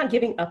 like not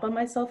giving up on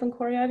myself in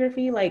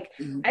choreography. Like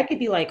I could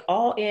be like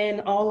all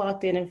in, all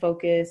locked in and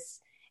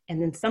focused,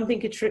 and then something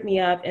could trip me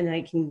up and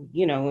I can,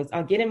 you know,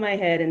 I'll get in my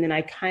head and then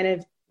I kind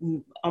of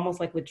almost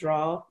like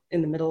withdraw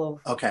in the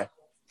middle of,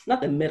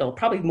 not the middle,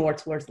 probably more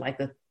towards like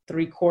the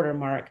 3/4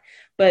 mark.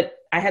 But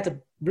I had to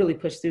really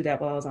push through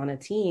that while I was on a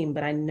team.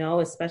 But I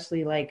know,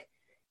 especially like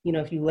you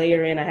know, if you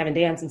layer in, I haven't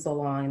danced in so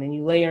long, and then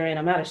you layer in,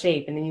 I'm out of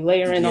shape, and then you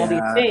layer in all these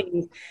Yeah,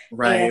 things.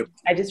 right. And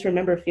I just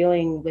remember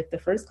feeling with the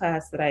first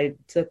class that I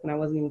took when I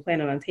wasn't even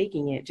planning on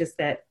taking it, just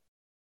that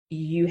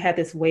you had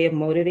this way of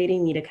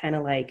motivating me to kind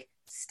of like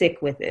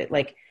stick with it.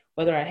 Like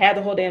whether I had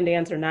the whole damn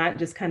dance or not,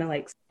 just kind of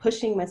like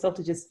pushing myself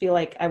to just feel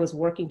like I was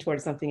working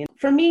towards something. And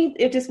for me,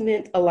 it just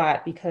meant a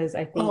lot because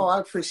I Oh, think I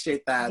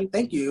appreciate that.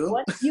 Thank you.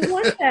 you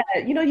want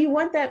that, you know, you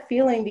want that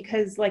feeling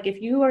because like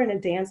if you are in a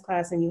dance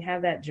class and you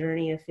have that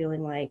journey of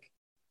feeling like,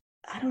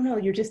 I don't know,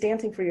 you're just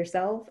dancing for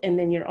yourself. And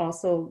then you're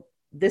also,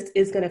 this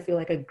is going to feel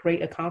like a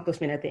great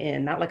accomplishment at the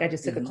end. Not like I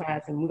just took a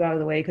class and move out of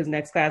the way because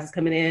next class is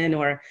coming in,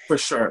 or, For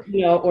sure.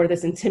 you know, or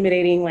this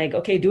intimidating, like,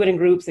 okay, do it in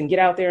groups and get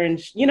out there. And,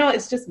 you know,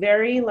 it's just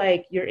very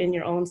like you're in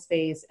your own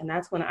space. And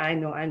that's when I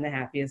know I'm the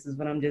happiest, is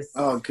when I'm just,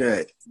 Oh,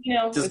 good. you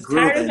know, Just as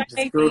tired as grooving, I just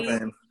may be.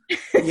 grooving.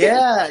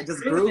 Yeah,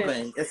 just Grooving.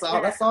 grooving. It's all,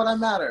 Yeah. that's all that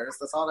matters.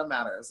 That's all that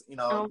matters. You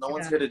know, Oh no my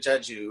one's God. here to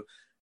judge you.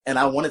 And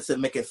I wanted to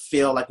make it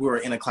feel like we were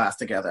in a class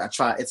together.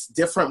 It's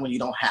different when you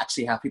don't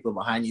actually have people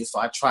behind you. So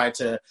I try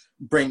to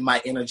bring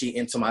my energy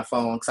into my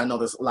phone because I know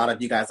there's a lot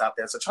of you guys out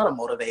there. So try to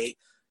motivate.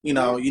 You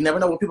know, you never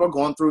know what people are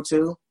going through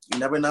too. You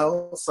never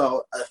know.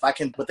 So if I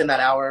can, within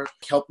that hour,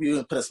 help you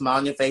and put a smile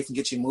on your face and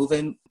get you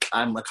moving,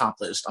 I'm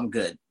accomplished. I'm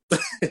good.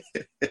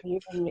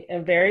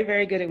 You're very,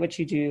 very good at what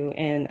you do.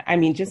 And I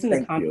mean, just in the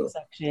Thank comment you.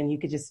 section, you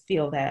could just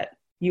feel that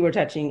you were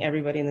touching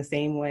everybody in the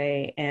same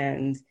way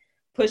and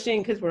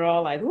pushing, because we're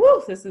all like,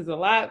 whoo, this is a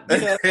lot, you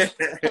know,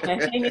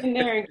 hang in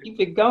there and keep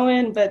it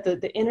going. But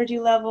the energy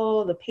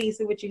level, the pace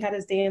at which you had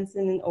us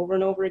dancing over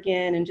and over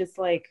again, and just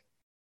like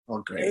Oh,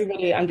 great.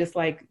 everybody, I'm just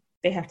like,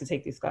 they have to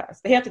take this class.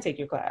 They have to take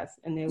your class.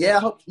 And they Yeah, I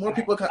hope more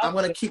people come. I'm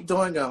going to keep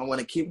doing them. I want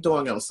to keep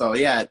doing them. So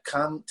yeah,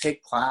 come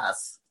take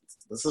class.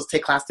 Let's just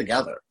take class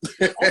together.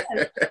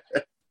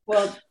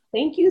 Well,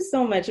 thank you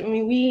so much. I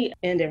mean, we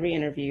end every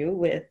interview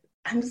with,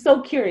 I'm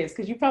so curious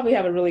because you probably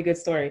have a really good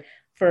story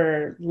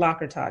for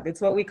Locker Talk.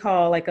 It's what we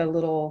call like a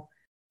little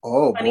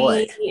Oh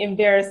boy. funny,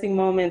 embarrassing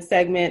moment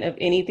segment of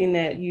anything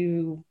that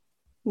you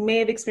may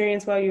have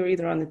experienced while you were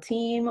either on the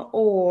team,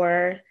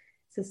 or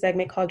it's a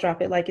segment called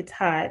Drop It Like It's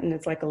Hot. And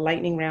it's like a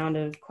lightning round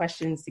of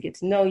questions to get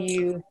to know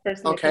you.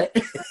 Person that Okay.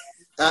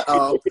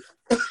 Uh-oh.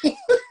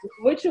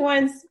 Which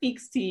one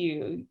speaks to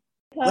you?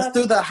 Let's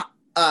do the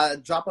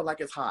drop it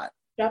like it's hot.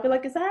 Drop It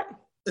Like It's Hot?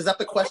 Is that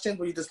the question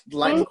where you just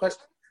lightning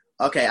question?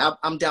 Okay,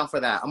 I'm down for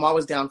that. I'm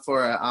always down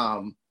for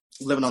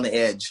living on the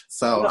edge.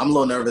 So I'm a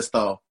little nervous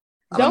though.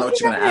 I don't know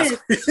what you're gonna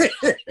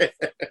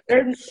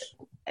ask.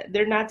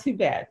 They're not too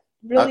bad.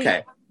 Really,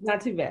 Okay. not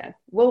too bad.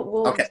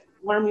 We'll Okay.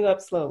 warm you up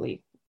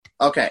slowly.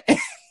 Okay.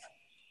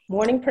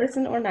 Morning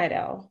person or night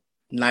owl?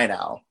 Night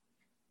owl.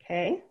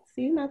 Okay.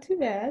 See, not too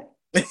bad.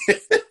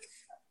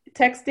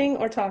 Texting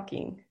or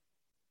talking?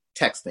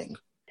 Texting,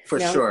 for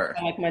Now, sure.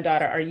 like my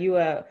daughter, are you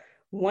a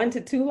 1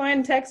 to 2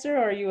 line texter,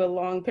 or are you a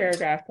long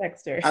paragraph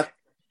texter?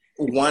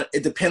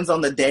 It depends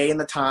on the day and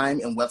the time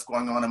and what's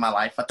going on in my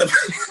life at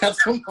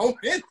the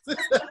moment.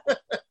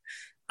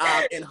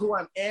 And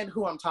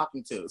who I'm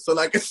talking to. So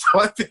I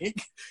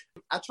think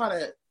I try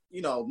to,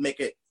 you know, make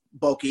it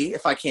bulky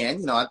if I can.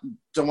 You know, I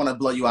don't want to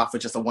blow you off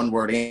with just a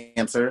one-word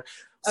answer.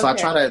 So Okay. I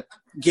try to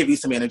give you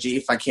some energy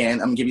if I can.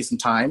 I'm gonna give you some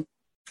time.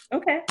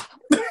 Okay.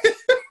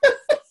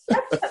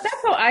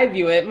 That's how I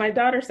view it. My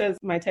daughter says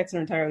my texts are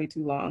entirely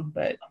too long,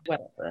 but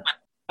whatever.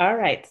 All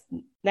right.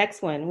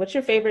 Next one. What's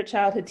your favorite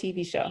childhood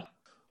TV show?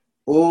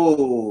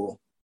 Oh,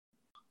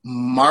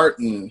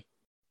 Martin.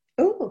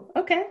 Oh,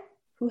 okay.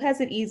 Who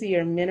has it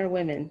easier, men or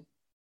women?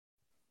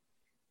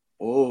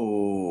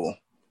 Oh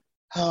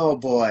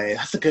boy,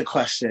 that's a good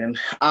question.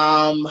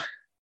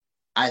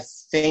 I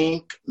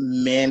think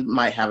men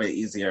might have it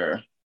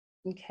easier.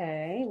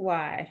 Okay.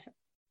 Why?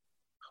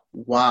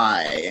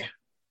 Why?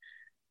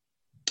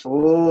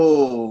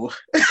 Oh.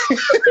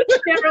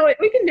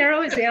 We can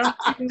narrow it down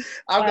to,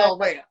 I'm going,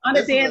 wait. on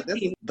a dance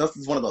team. This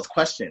is one of those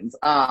questions.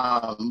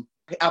 I'll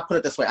put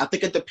it this way. I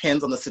think it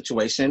depends on the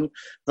situation,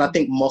 but I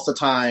think most of the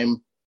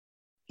time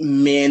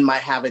men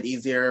might have it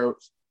easier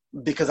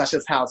because that's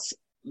just how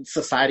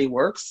society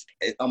works.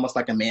 It's almost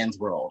like a man's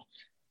world.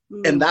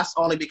 And that's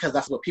only because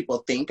that's what people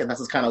think and that's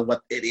just kind of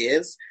what it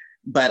is.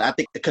 But I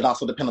think it could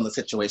also depend on the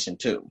situation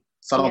too.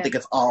 So I don't think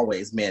it's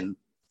always men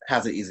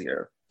has it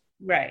easier.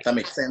 Right. Does that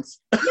make sense?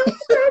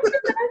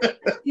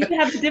 You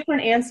have a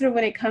different answer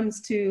when it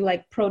comes to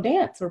like pro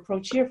dance or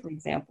pro cheer, for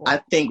example. I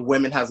think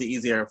women has it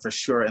easier for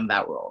sure in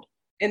that world.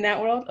 In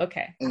that world?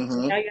 Okay.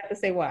 Mm-hmm. Now you have to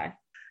say why.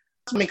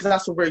 I mean, because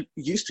that's what we're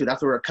used to.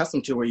 That's what we're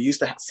accustomed to. We're used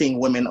to seeing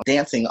women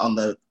dancing on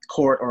the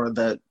court or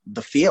the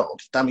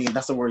field. I mean,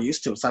 that's what we're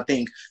used to. So I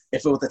think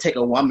if it was to take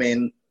a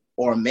woman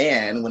or a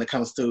man when it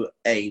comes to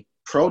a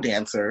pro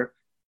dancer,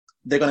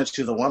 they're going to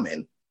choose a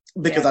woman.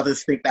 Because I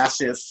just think that's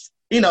just,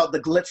 you know, the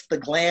glitz, the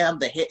glam,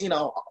 the hit, you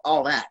know,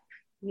 all that.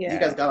 Yeah. You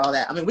guys got all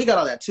that. I mean, we got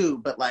all that too,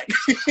 but like,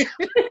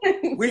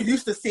 we're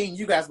used to seeing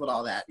you guys with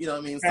all that. You know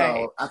what I mean? Right.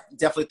 So I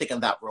definitely think in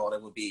that world,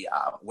 it would be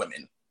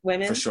women.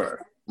 Women? For sure.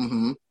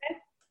 Mm-hmm. Okay.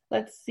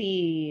 Let's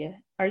see.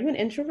 Are you an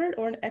introvert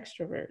or an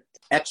extrovert?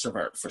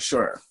 Extrovert, for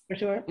sure. For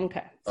sure.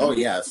 Okay. Oh,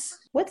 yes.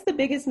 What's the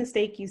biggest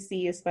mistake you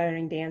see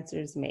aspiring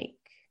dancers make?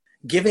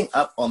 Giving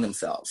up on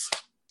themselves.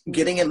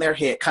 Getting in their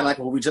head, kind of like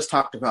what we just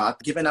talked about,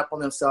 giving up on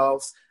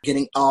themselves,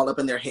 getting all up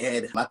in their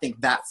head. I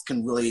think that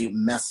can really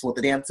mess with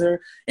the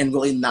dancer and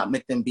really not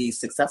make them be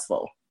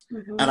successful.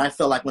 Mm-hmm. And I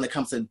feel like when it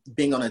comes to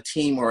being on a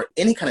team or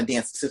any kind of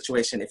dance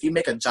situation, if you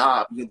make a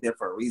job, you're there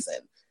for a reason.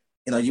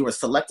 You know, you were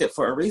selected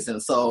for a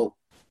reason. So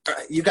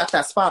you got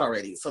that spot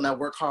already. So now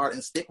work hard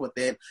and stick with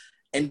it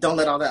and don't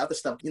let all that other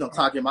stuff,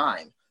 clog your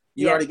mind.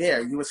 You're already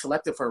there. You were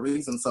selected for a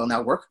reason. So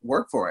now work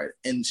for it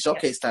and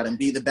showcase that and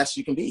be the best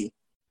you can be.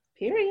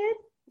 Period.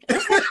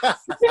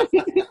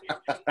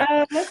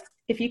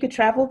 If you could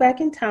travel back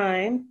in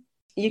time,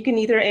 you can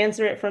either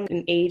answer it from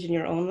an age in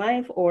your own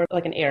life or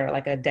like an era,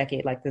 like a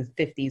decade, like the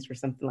 50s or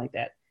something like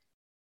that.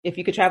 If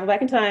you could travel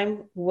back in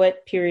time,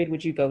 what period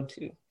would you go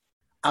to?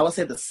 I would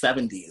say the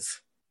 70s.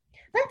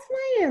 That's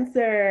my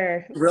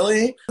answer.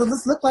 Really?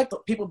 This looked like the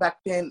people back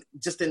then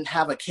just didn't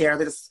have a care.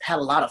 They just had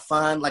a lot of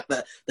fun. Like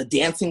the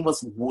dancing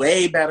was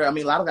way better. I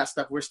mean, a lot of that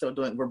stuff we're still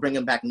doing, we're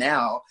bringing back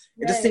now.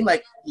 It just seemed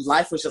like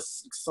life was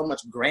just so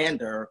much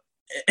grander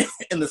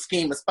in the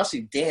scheme,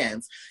 especially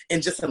dance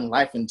and just in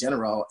life in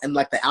general. And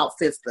like the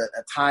outfits, the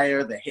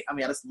attire,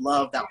 I just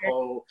love that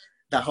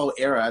whole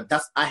era.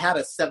 I had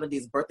a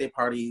 70s birthday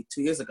party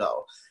 2 years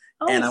ago.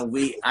 Oh, and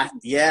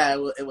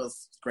it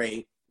was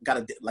great.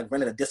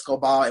 Rented a disco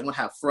ball and would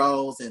have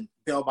fros and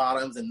bell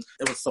bottoms, and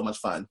it was so much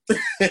fun.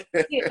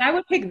 I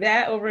would pick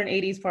that over an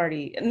 80s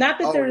party. Not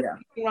that there's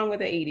anything wrong with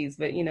the 80s,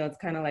 but it's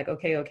kind of like,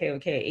 okay,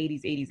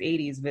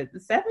 80s. But the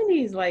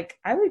 70s, like,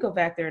 I would go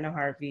back there in a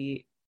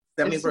heartbeat.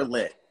 70s were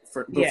lit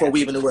before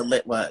we even knew what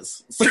lit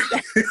was.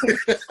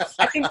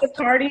 I think the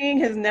partying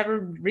has never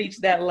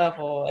reached that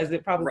level as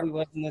it probably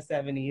was in the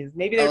 70s.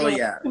 Maybe they're doing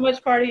too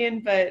much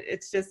partying, but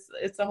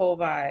it's a whole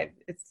vibe.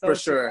 It's so for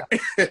sure.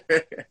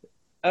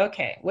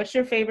 Okay. What's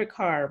your favorite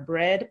carb?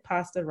 Bread,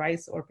 pasta,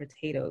 rice, or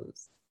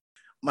potatoes?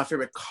 My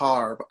favorite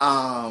carb?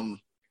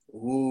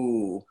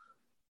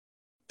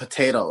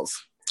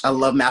 Potatoes. I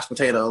love mashed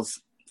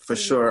potatoes for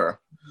sure.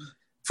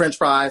 French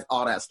fries,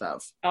 all that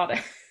stuff. All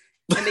that.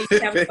 And they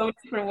have so many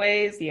different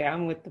ways. Yeah,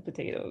 I'm with the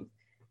potatoes.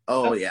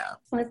 Oh, yeah.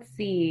 Let's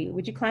see.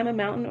 Would you climb a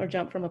mountain or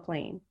jump from a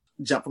plane?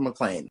 Jump from a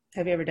plane.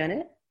 Have you ever done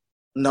it?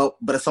 Nope,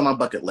 but it's on my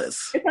bucket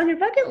list. It's on your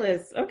bucket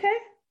list. Okay.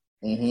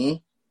 Mm-hmm.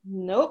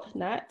 Nope,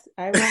 not.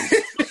 I won't.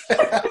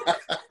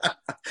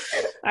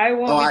 I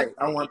won't.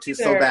 I want to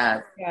so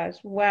bad. Oh, gosh,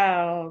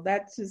 wow,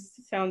 that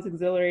just sounds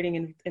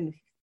exhilarating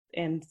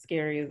and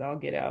scary as all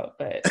get out.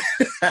 But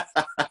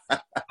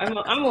I'm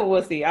a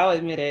wussy. I'll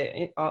admit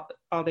it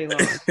all day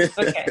long.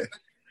 Okay,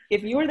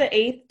 if you were the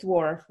eighth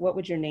dwarf, what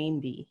would your name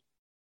be?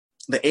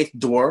 The eighth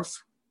dwarf.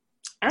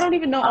 I don't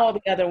even know all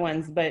the other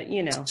ones, but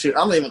Shoot,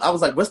 I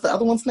was like, what's the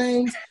other one's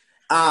name?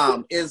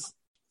 Is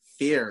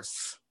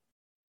Fierce.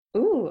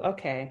 Ooh,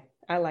 okay.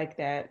 I like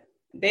that.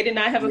 They did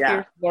not have a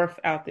fierce dwarf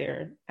out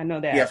there. I know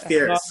that. Yeah,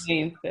 Fierce.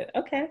 Names, but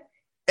okay.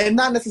 And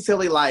not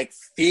necessarily like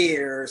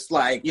fierce,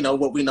 like,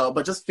 what we know,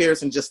 but just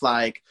fierce and just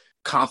like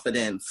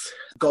confidence,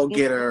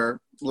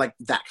 go-getter, like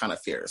that kind of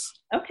fierce.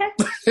 Okay.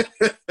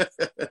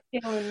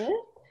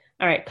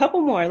 All right,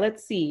 couple more.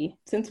 Let's see.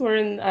 Since we're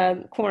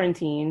in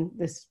quarantine,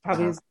 this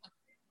probably is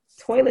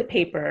toilet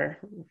paper.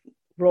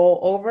 Roll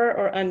over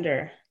or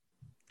under?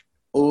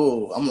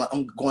 Ooh,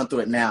 I'm going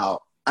through it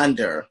now.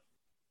 Under.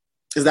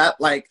 Is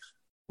that like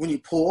when you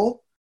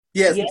pull?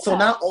 Yes. Yeah. So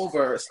not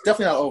over. It's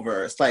definitely not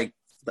over. It's like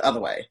the other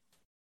way.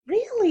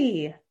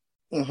 Really?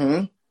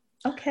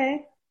 Mm-hmm.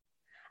 Okay.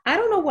 I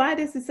don't know why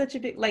this is such a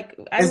big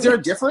Is there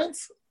a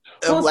difference?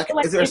 Well,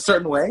 Is there a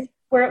certain way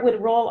where it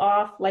would roll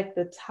off like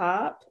the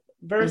top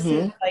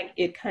versus like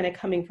it kind of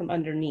coming from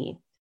underneath?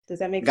 Does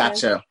that make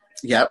sense? Gotcha.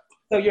 Yep.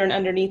 So you're an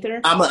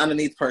underneather? I'm an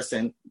underneath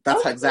person.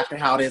 That's exactly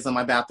how it is in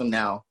my bathroom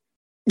now.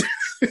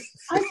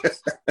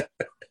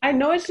 I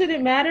know it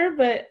shouldn't matter,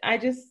 but I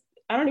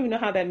don't even know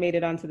how that made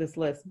it onto this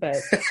list. But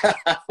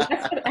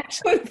that's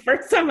actually the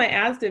first time I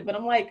asked it. But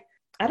I'm like,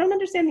 I don't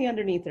understand the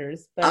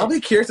underneathers. But I'll be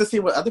curious to see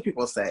what other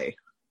people say.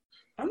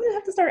 I'm gonna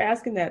have to start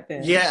asking that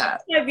then. Yeah,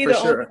 I might be the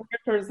only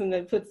person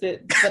that puts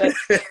it. But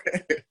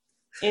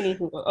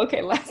anywho,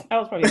 okay, I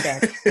was probably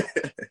back.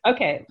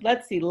 Okay,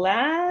 let's see.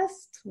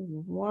 Last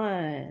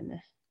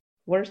one.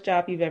 Worst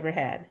job you've ever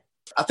had?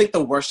 I think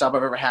the worst job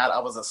I've ever had, I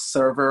was a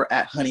server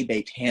at Honey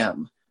Baked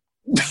Ham.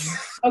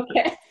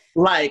 Okay.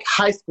 Like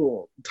high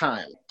school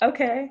time.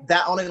 Okay.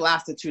 That only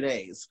lasted 2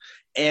 days.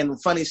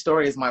 And funny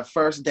story is my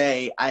first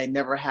day, I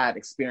never had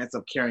experience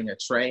of carrying a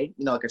tray,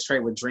 like a tray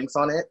with drinks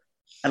on it.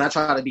 And I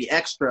tried to be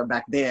extra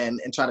back then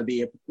and try to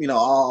be,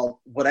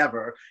 all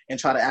whatever and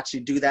try to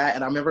actually do that.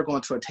 And I remember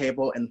going to a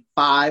table and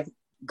 5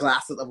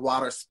 glasses of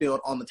water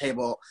spilled on the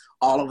table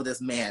all over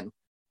this man,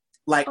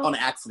 like on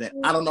accident.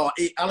 I don't know.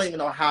 I don't even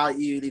know how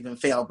you'd even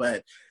fail,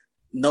 but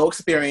no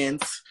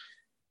experience,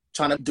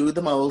 trying to do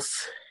the most.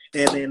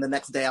 And then the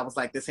next day I was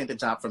like, this ain't the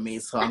job for me,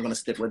 so I'm going to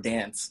stick with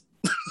dance.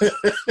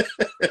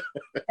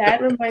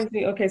 That reminds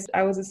me, okay, so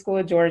I was at school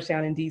at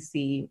Georgetown in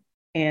DC,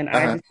 And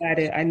I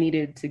decided I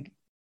needed to,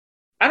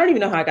 I don't even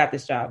know how I got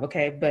this job,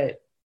 okay?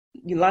 But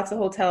lots of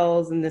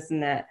hotels and this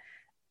and that.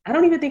 I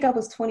don't even think I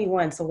was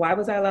 21. So why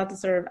was I allowed to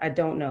serve? I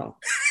don't know.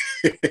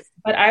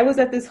 But I was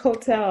at this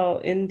hotel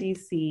in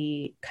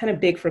DC, kind of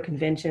big for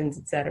conventions,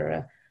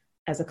 etc.,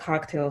 as a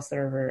cocktail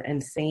server,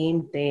 and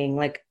same thing.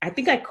 Like, I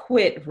think I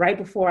quit right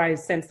before I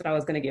sensed that I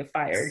was going to get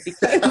fired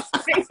because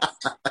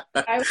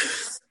I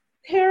was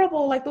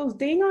terrible. Like those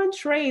dang on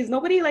trays,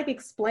 nobody like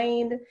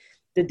explained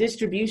the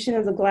distribution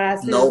of the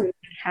glasses, and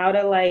how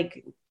to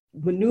like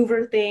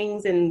maneuver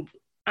things, and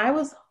I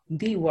was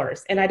the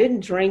worst. And I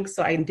didn't drink,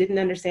 so I didn't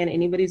understand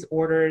anybody's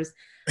orders.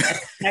 I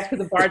back to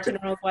the bartender,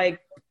 I was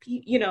like,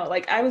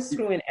 like I was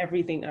screwing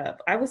everything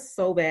up. I was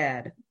so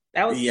bad.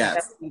 That was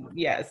yes.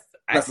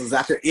 That's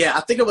exactly. Yeah,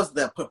 I think it was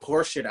the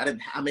proportion.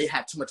 I may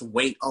have too much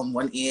weight on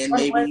one end,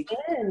 maybe.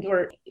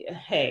 Or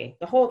hey,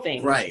 the whole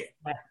thing. Right.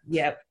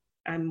 Yep.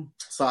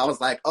 So I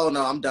was like, oh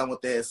no, I'm done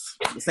with this.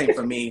 This ain't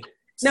for me.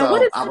 Now,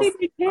 what is honey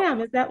baked ham?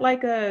 Is that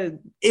like a?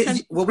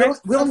 We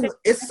don't.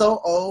 It's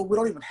so old. We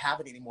don't even have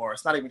it anymore.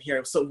 It's not even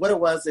here. So what it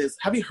was is,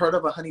 have you heard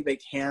of a honey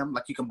baked ham?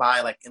 Like you can buy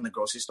like in the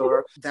grocery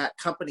store. That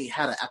company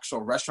had an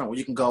actual restaurant where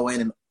you can go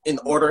in and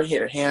order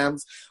here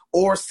hams,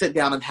 or sit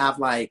down and have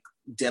like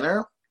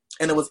dinner.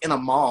 And it was in a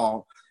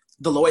mall,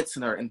 the Lloyd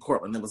Center in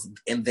Portland. It was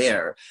in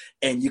there,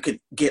 and you could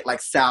get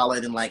like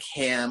salad and like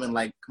ham and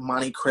like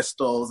Monte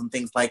Cristos and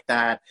things like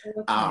that.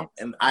 Okay.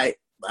 And I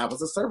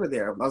was a server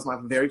there. That was my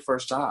very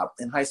first job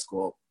in high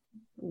school.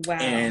 Wow.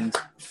 And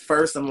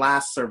first and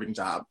last serving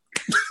job.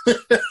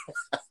 At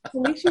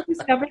least you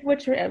discovered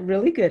what you're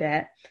really good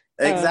at.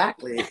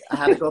 Exactly. I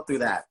had to go through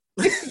that.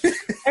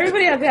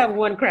 Everybody has to have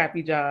one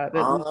crappy job.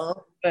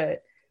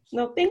 But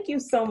no, thank you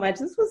so much.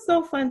 This was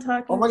so fun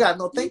talking. Oh my God.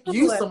 No, thank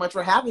you so much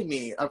for having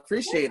me. I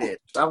appreciate it.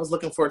 I was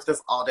looking forward to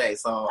this all day.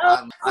 So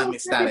I'm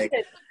ecstatic.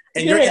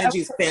 And your energy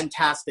is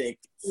fantastic.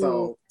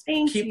 So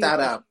keep that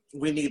up.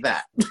 We need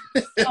that.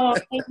 Oh,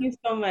 thank you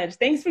so much.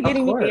 Thanks for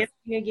getting me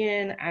dancing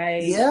again.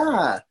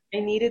 I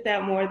needed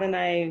that more than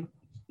I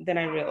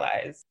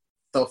realized.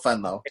 So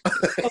fun though.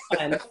 So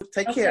fun.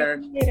 Take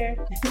care. Later.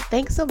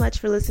 Thanks so much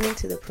for listening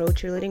to the Pro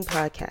Cheerleading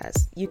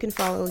Podcast. You can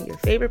follow your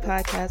favorite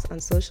podcast on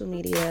social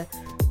media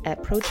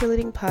at Pro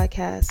Cheerleading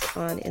Podcast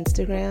on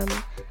Instagram,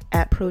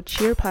 at Pro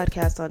Cheer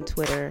Podcast on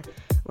Twitter.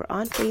 We're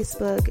on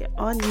Facebook,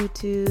 on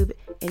YouTube,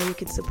 and you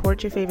can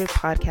support your favorite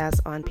podcast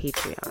on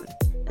Patreon.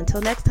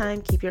 Until next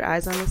time, keep your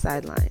eyes on the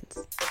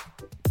sidelines.